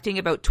up collecting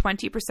about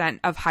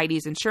 20% of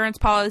Heidi's insurance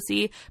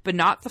policy, but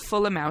not the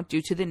full amount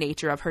due to the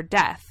nature of her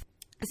death.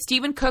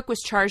 Stephen Cook was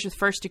charged with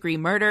first-degree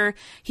murder.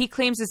 He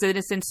claims his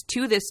innocence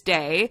to this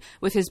day,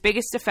 with his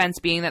biggest defense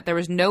being that there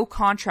was no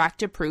contract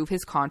to prove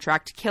his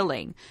contract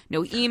killing.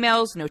 No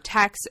emails, no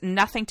texts,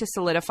 nothing to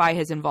solidify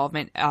his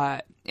involvement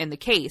in the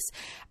case.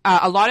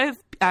 A lot of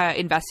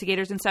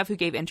investigators and stuff who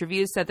gave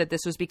interviews said that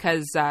this was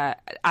because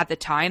at the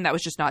time that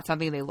was just not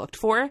something they looked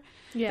for.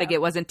 Yeah. Like,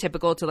 it wasn't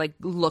typical to like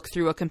look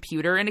through a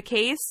computer in a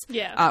case.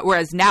 Yeah.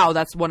 Whereas now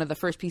that's one of the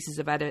first pieces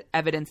of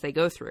evidence they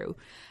go through.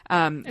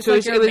 It's so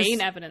like it was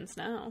main evidence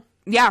now.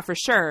 Yeah, for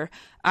sure.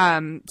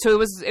 So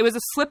it was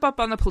a slip up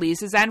on the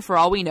police's end. For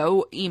all we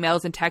know,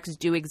 emails and texts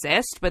do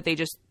exist, but they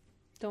just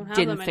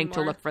didn't think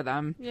to look for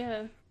them.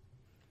 Yeah.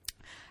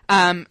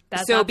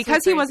 So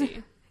because he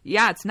wasn't,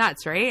 yeah, it's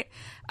nuts, right?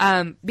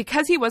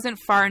 Because he wasn't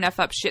far enough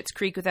up Schitt's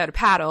Creek without a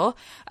paddle,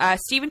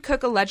 Stephen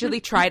Cook allegedly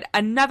tried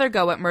another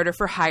go at murder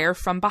for hire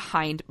from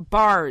behind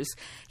bars.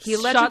 He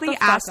allegedly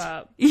asked,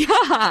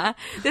 yeah,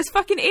 this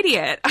fucking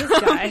idiot. This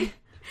guy.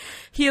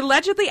 He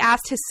allegedly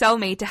asked his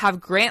cellmate to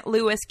have Grant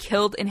Lewis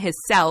killed in his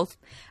cell,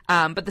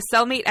 but the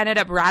cellmate ended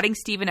up ratting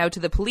Stephen out to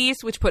the police,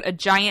 which put a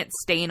giant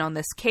stain on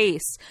this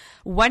case.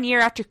 1 year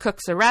after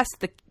Cook's arrest,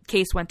 the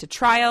case went to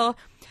trial.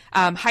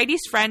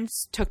 Heidi's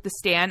friends took the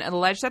stand and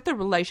alleged that the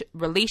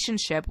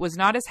relationship was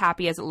not as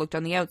happy as it looked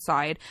on the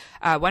outside.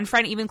 One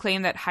friend even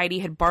claimed that Heidi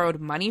had borrowed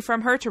money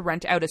from her to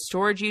rent out a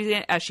storage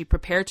unit as she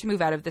prepared to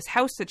move out of this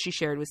house that she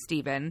shared with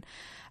Stephen.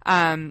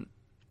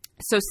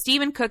 So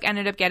Stephen Cook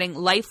ended up getting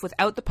life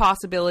without the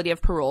possibility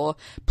of parole,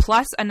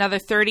 plus another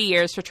 30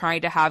 years for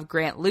trying to have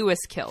Grant Lewis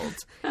killed.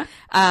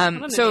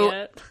 So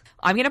idiot.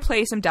 I'm going to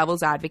play some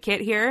devil's advocate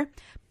here.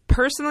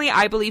 Personally,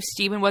 I believe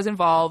Stephen was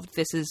involved.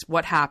 This is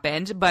what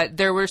happened. But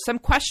there were some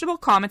questionable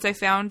comments I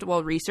found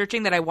while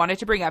researching that I wanted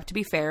to bring up, to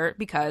be fair,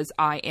 because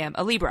I am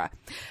a Libra.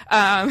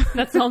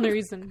 That's the only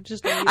reason.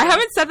 Just I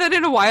haven't said that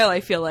in a while,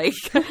 I feel like.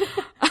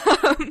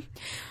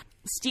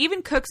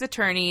 Stephen Cook's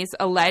attorneys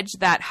alleged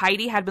that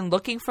Heidi had been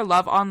looking for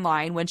love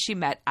online when she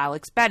met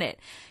Alex Bennett.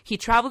 He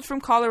traveled from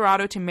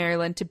Colorado to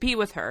Maryland to be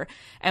with her,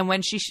 and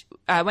when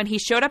he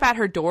showed up at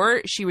her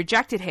door, she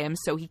rejected him,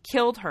 so he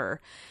killed her.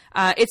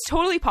 It's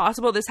totally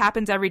possible this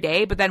happens every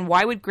day, but then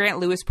why would Grant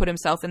Lewis put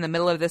himself in the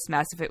middle of this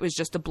mess if it was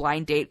just a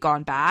blind date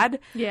gone bad?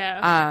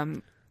 Yeah.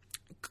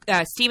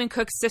 Stephen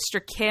Cook's sister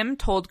Kim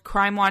told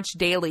Crime Watch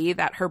Daily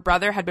that her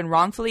brother had been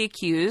wrongfully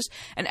accused,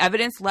 and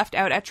evidence left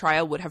out at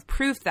trial would have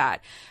proved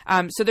that.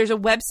 So there's a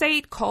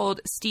website called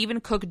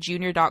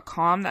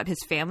StephenCookJr.com that his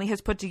family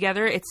has put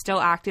together. It's still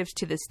active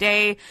to this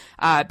day.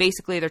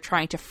 Basically, they're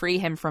trying to free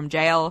him from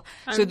jail.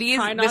 I'm so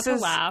trying not to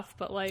laugh,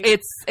 but like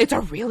it's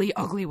a really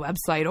ugly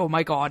website. Oh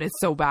my god, it's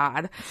so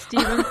bad.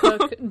 Stephen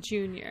Cook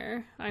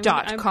Jr.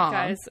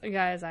 .com.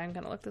 Guys, I'm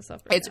gonna look this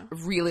up right now.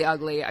 It's really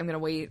ugly. I'm gonna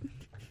wait.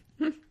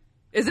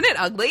 Isn't it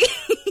ugly?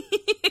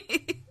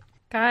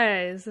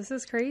 Guys, this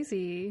is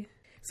crazy.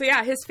 So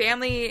yeah, his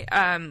family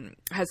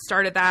has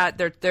started that.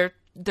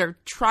 They're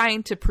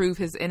trying to prove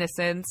his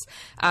innocence.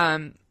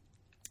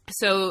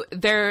 So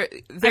their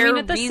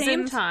at the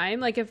same time,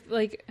 like if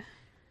like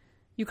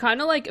you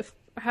kind of like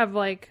have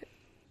like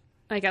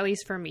at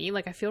least for me,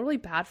 like I feel really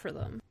bad for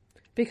them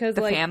because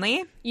the like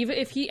family, even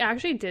if he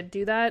actually did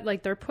do that,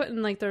 like they're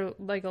putting like their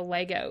like a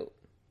leg out.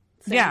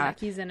 Yeah, like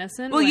he's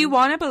innocent. Well, you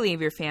want to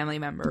believe your family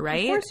member,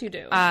 right? Of course you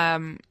do.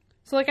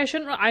 So like I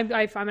shouldn't.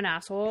 I'm an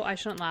asshole. I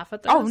shouldn't laugh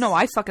at this. Oh no,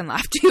 I fucking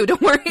laugh too.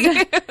 Don't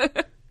worry.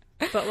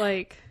 But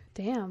like,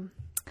 damn.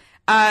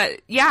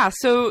 Yeah.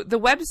 So the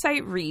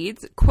website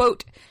reads,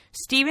 quote,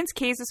 Stephen's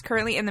case is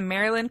currently in the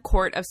Maryland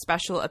Court of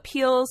Special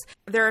Appeals.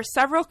 There are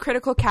several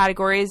critical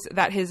categories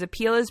that his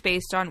appeal is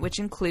based on, which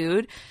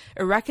include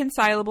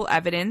irreconcilable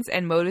evidence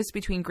and motives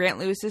between Grant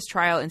Lewis's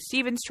trial and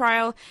Stephen's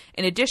trial.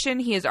 In addition,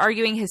 he is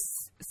arguing his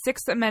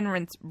Sixth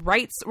Amendment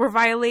rights were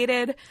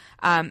violated.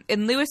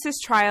 In Lewis's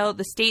trial,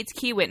 the state's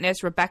key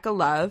witness, Rebecca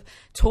Love,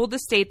 told the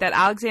state that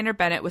Alexander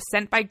Bennett was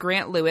sent by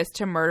Grant Lewis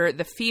to murder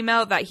the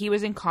female that he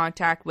was in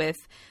contact with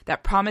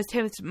that promised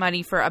him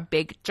money for a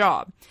big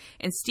job.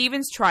 In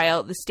Stephen's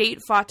trial, the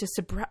state fought to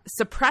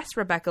suppress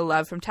Rebecca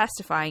Love from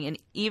testifying and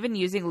even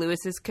using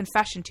Lewis's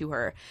confession to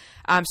her.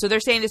 So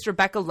they're saying this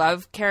Rebecca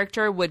Love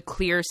character would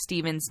clear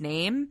Stephen's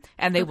name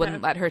and they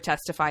wouldn't let her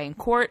testify in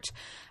court.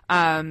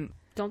 Don't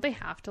they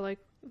have to like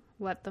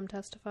let them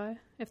testify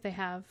if they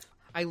have?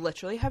 I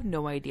literally have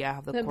no idea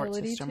how the court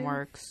system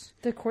works.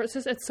 The court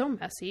system, it's so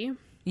messy.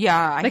 Yeah.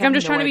 I'm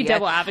just trying to be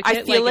devil advocate.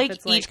 I feel like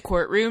each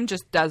courtroom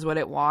just does what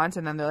it wants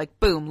and then they're like,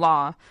 boom,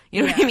 law.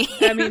 You know what I mean?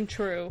 I mean,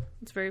 true.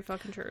 It's very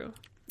fucking true.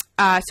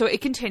 So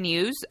it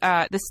continues.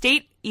 The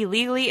state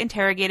illegally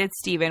interrogated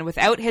Stephen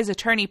without his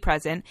attorney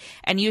present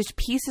and used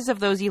pieces of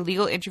those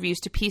illegal interviews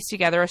to piece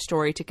together a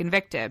story to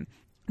convict him.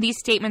 These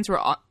statements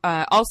were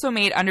also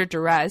made under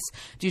duress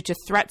due to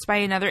threats by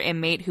another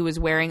inmate who was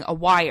wearing a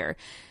wire.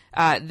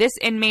 This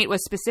inmate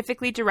was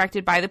specifically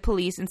directed by the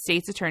police and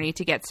state's attorney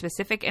to get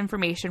specific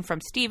information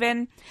from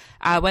Stephen.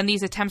 When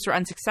these attempts were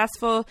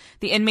unsuccessful,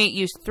 the inmate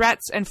used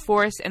threats and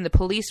force, and the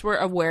police were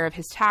aware of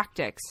his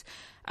tactics.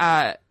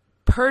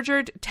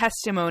 Perjured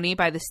testimony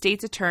by the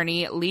state's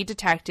attorney, lead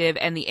detective,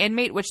 and the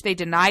inmate, which they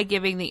deny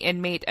giving the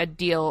inmate a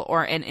deal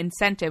or an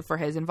incentive for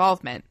his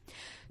involvement.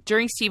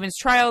 During Stephen's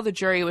trial, the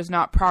jury was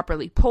not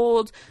properly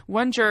polled.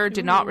 One juror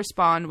did not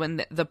respond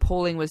when the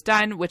polling was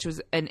done, which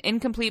was an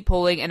incomplete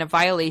polling and a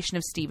violation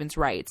of Stephen's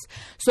rights.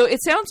 So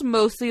it sounds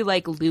mostly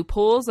like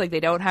loopholes, like they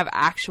don't have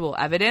actual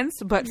evidence,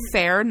 but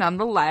fair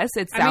nonetheless.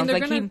 It sounds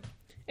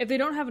if they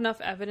don't have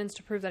enough evidence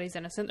to prove that he's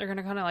innocent, they're going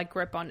to kind of like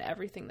grip on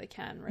everything they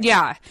can, right?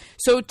 Yeah.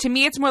 So to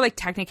me, it's more like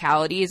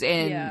technicalities,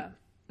 and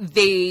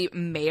they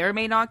may or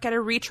may not get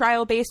a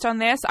retrial based on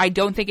this. I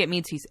don't think it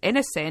means he's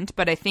innocent,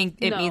 but I think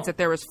it means that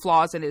there was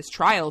flaws in his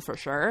trial for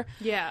sure.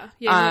 Yeah.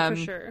 Yeah, for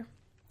sure.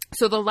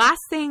 So the last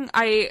thing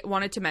I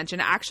wanted to mention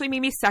actually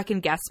made me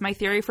second guess my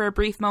theory for a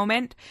brief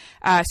moment.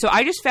 So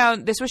I just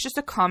found this was just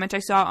a comment I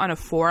saw on a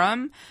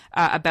forum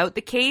about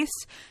the case.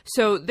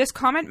 So this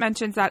comment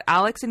mentions that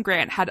Alex and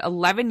Grant had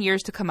 11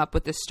 years to come up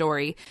with this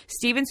story.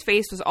 Stephen's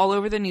face was all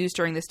over the news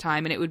during this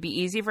time, and it would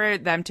be easy for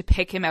them to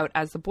pick him out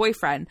as the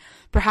boyfriend.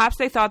 Perhaps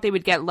they thought they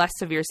would get less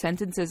severe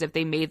sentences if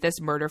they made this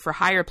murder for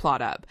hire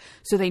plot up.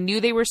 So they knew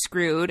they were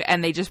screwed,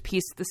 and they just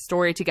pieced the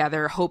story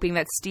together, hoping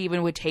that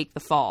Stephen would take the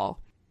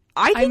fall.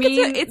 I think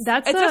it's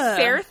a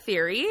fair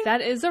theory.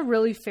 That is a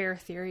really fair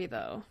theory,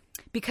 though.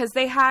 Because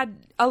they had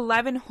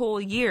 11 whole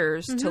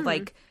years to,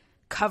 like,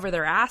 cover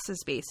their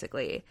asses,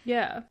 basically.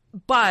 Yeah.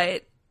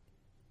 But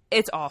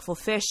it's awful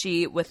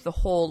fishy with the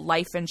whole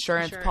life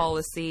insurance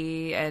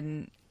policy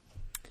and,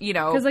 you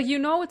know. Because, like, you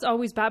know it's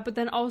always bad, but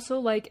then also,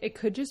 like, it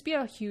could just be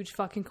a huge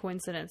fucking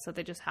coincidence that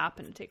they just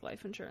happen to take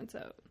life insurance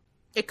out.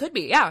 It could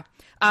be, yeah.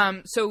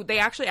 So they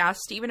actually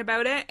asked Stephen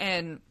about it,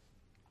 and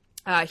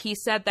he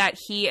said that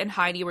he and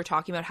Heidi were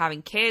talking about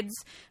having kids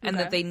and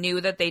that they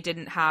knew that they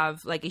didn't have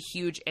like a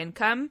huge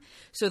income.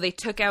 So they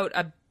took out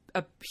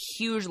a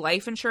huge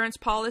life insurance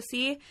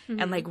policy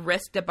and like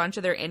risked a bunch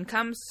of their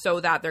income so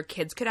that their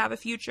kids could have a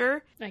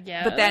future. I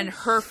guess. But then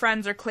her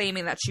friends are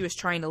claiming that she was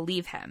trying to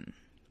leave him.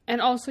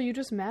 And also you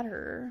just met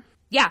her.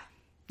 Yeah,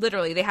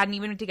 literally. They hadn't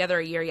even been together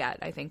a year yet,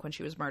 I think, when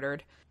she was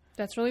murdered.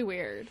 That's really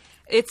weird.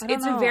 It's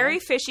a very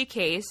fishy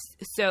case.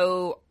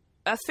 So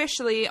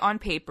officially, on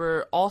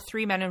paper, all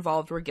three men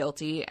involved were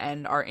guilty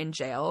and are in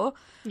jail.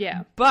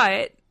 Yeah.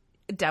 But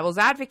devil's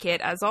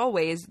advocate, as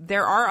always,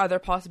 there are other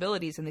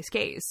possibilities in this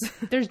case.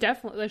 There's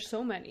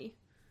so many.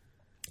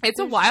 There's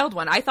a wild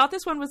one. I thought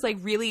this one was like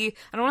really,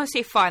 I don't want to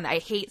say fun. I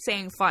hate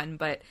saying fun,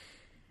 but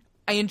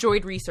I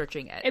enjoyed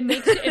researching it.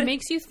 It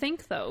makes you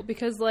think, though,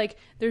 because like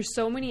there's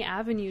so many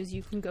avenues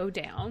you can go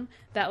down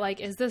that like,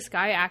 is this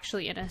guy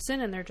actually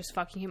innocent and they're just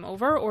fucking him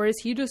over, or is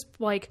he just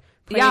like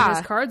playing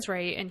his cards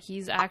right and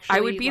he's actually?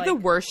 I would be the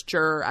worst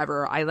juror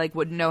ever. I like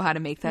wouldn't know how to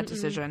make that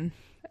decision.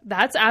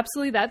 That's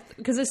absolutely that,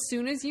 because as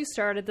soon as you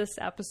started this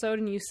episode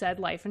and you said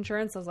life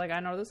insurance, I was like,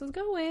 I know this is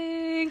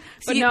going.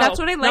 But See, that's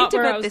what I liked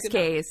about this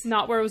case.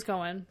 Not where it was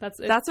going. That's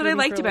what I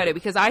liked about it,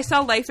 because I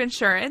saw life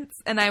insurance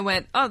and I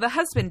went, oh, the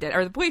husband did,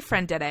 or the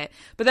boyfriend did it.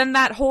 But then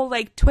that whole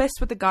like twist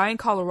with the guy in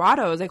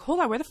Colorado, I was like, hold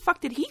on, where the fuck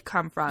did he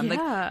come from?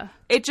 Yeah. Like,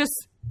 it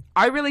just,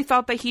 I really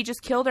thought that he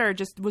just killed her,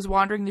 just was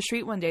wandering the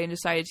street one day and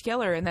decided to kill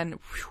her, and then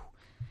whew,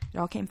 it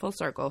all came full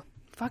circle.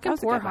 Fucking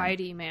poor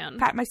Heidi, man.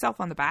 Pat myself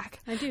on the back.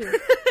 I do.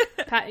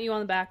 Pat you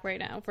on the back right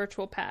now.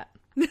 Virtual pat.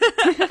 This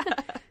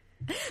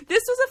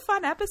was a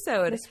fun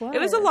episode. It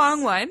was a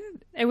long one.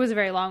 It was a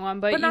very long one,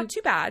 but not too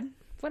bad.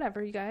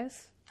 Whatever, you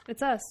guys.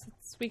 It's us.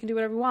 We can do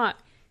whatever we want.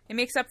 It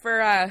makes up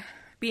for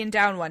being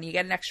down one. You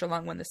get an extra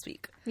long one this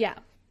week. Yeah.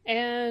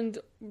 And,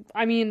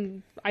 I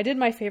mean, I did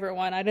my favorite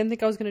one. I didn't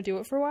think I was going to do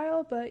it for a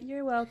while, but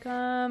you're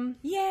welcome.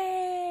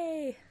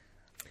 Yay!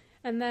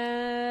 And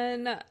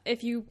then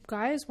if you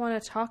guys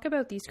want to talk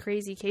about these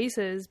crazy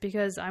cases,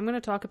 because I'm going to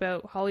talk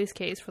about Holly's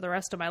case for the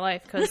rest of my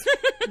life, because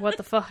what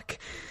the fuck?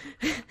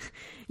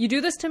 You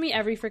do this to me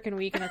every freaking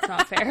week and it's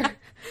not fair.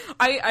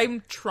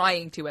 I'm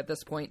trying to at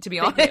this point, to be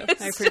honest. Thank you.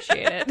 I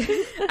appreciate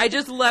it. I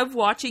just love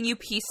watching you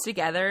piece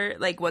together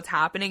like what's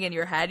happening in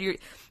your head. You're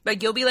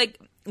like, you'll be like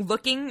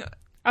looking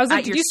I was like,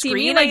 at did your you screen,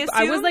 see me? Like,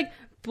 I was like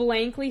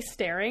blankly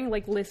staring,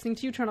 like listening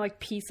to you, trying to like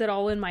piece it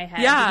all in my head.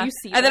 Yeah. Did you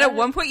see and that? Then at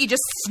one point you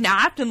just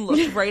snapped and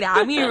looked right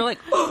at me and you were like,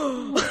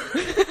 oh.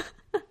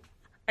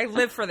 I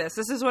live for this.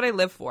 This is what I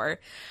live for.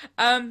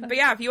 But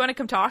yeah, if you want to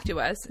come talk to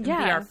us and be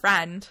our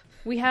friend.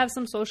 We have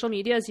some social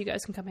medias. You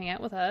guys can come hang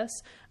out with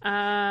us.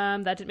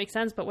 That didn't make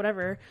sense, but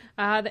whatever.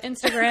 The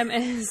Instagram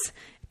is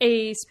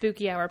a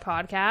Spooky Hour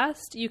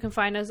podcast. You can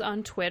find us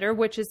on Twitter,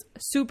 which is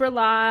super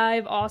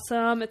live,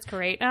 awesome. It's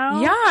great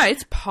now. Yeah,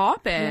 it's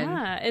popping.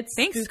 Yeah, it's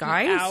Thanks, Spooky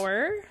guys.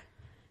 Hour.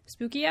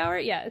 Spooky Hour?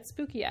 Yeah, it's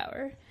Spooky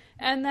Hour.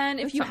 And then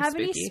if you have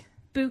any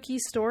spooky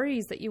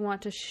stories that you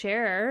want to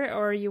share,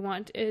 or you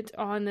want it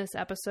on this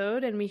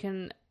episode and we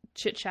can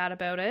chit chat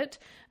about it,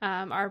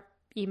 our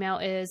email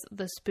is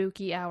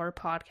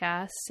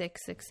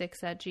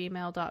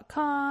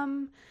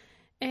thespookyhourpodcast666@gmail.com.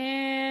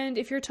 And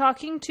if you're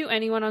talking to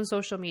anyone on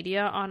social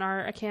media on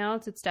our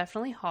accounts, it's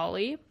definitely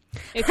Holly.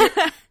 If you're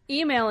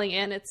emailing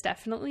in, it's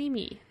definitely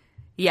me.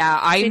 Yeah,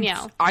 I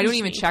don't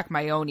even me. check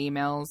my own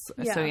emails.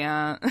 Yeah. So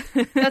yeah.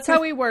 That's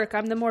how we work.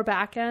 I'm the more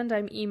back end.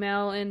 I'm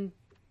email and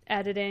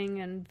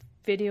editing and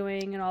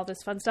videoing and all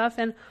this fun stuff.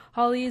 And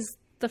Holly's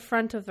the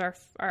front of our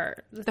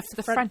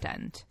the front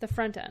end. The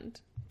front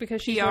end.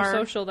 Because she's PR. more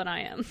social than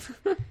I am.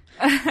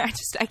 I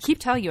keep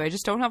telling you, I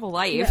just don't have a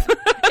life. Yeah.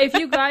 If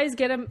you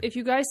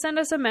guys send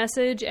us a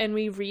message and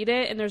we read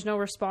it and there's no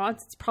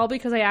response, it's probably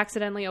because I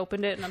accidentally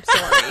opened it and I'm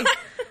sorry.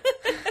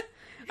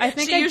 I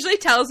think she usually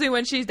tells me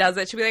when she does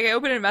it. She'll be like, I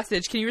opened a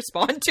message. Can you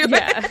respond to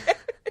it?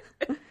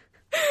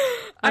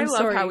 I love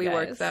sorry, how we guys.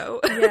 work, though.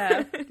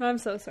 Yeah. I'm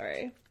so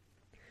sorry.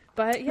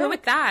 But yeah. But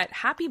with that,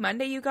 happy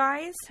Monday, you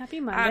guys. Happy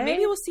Monday.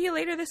 Maybe we'll see you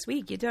later this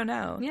week. You don't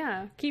know.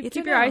 Yeah. Keep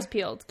your eyes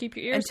peeled. Keep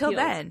your ears peeled.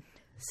 Until then,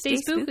 stay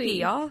spooky,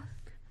 y'all.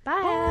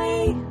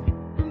 Bye. Bye.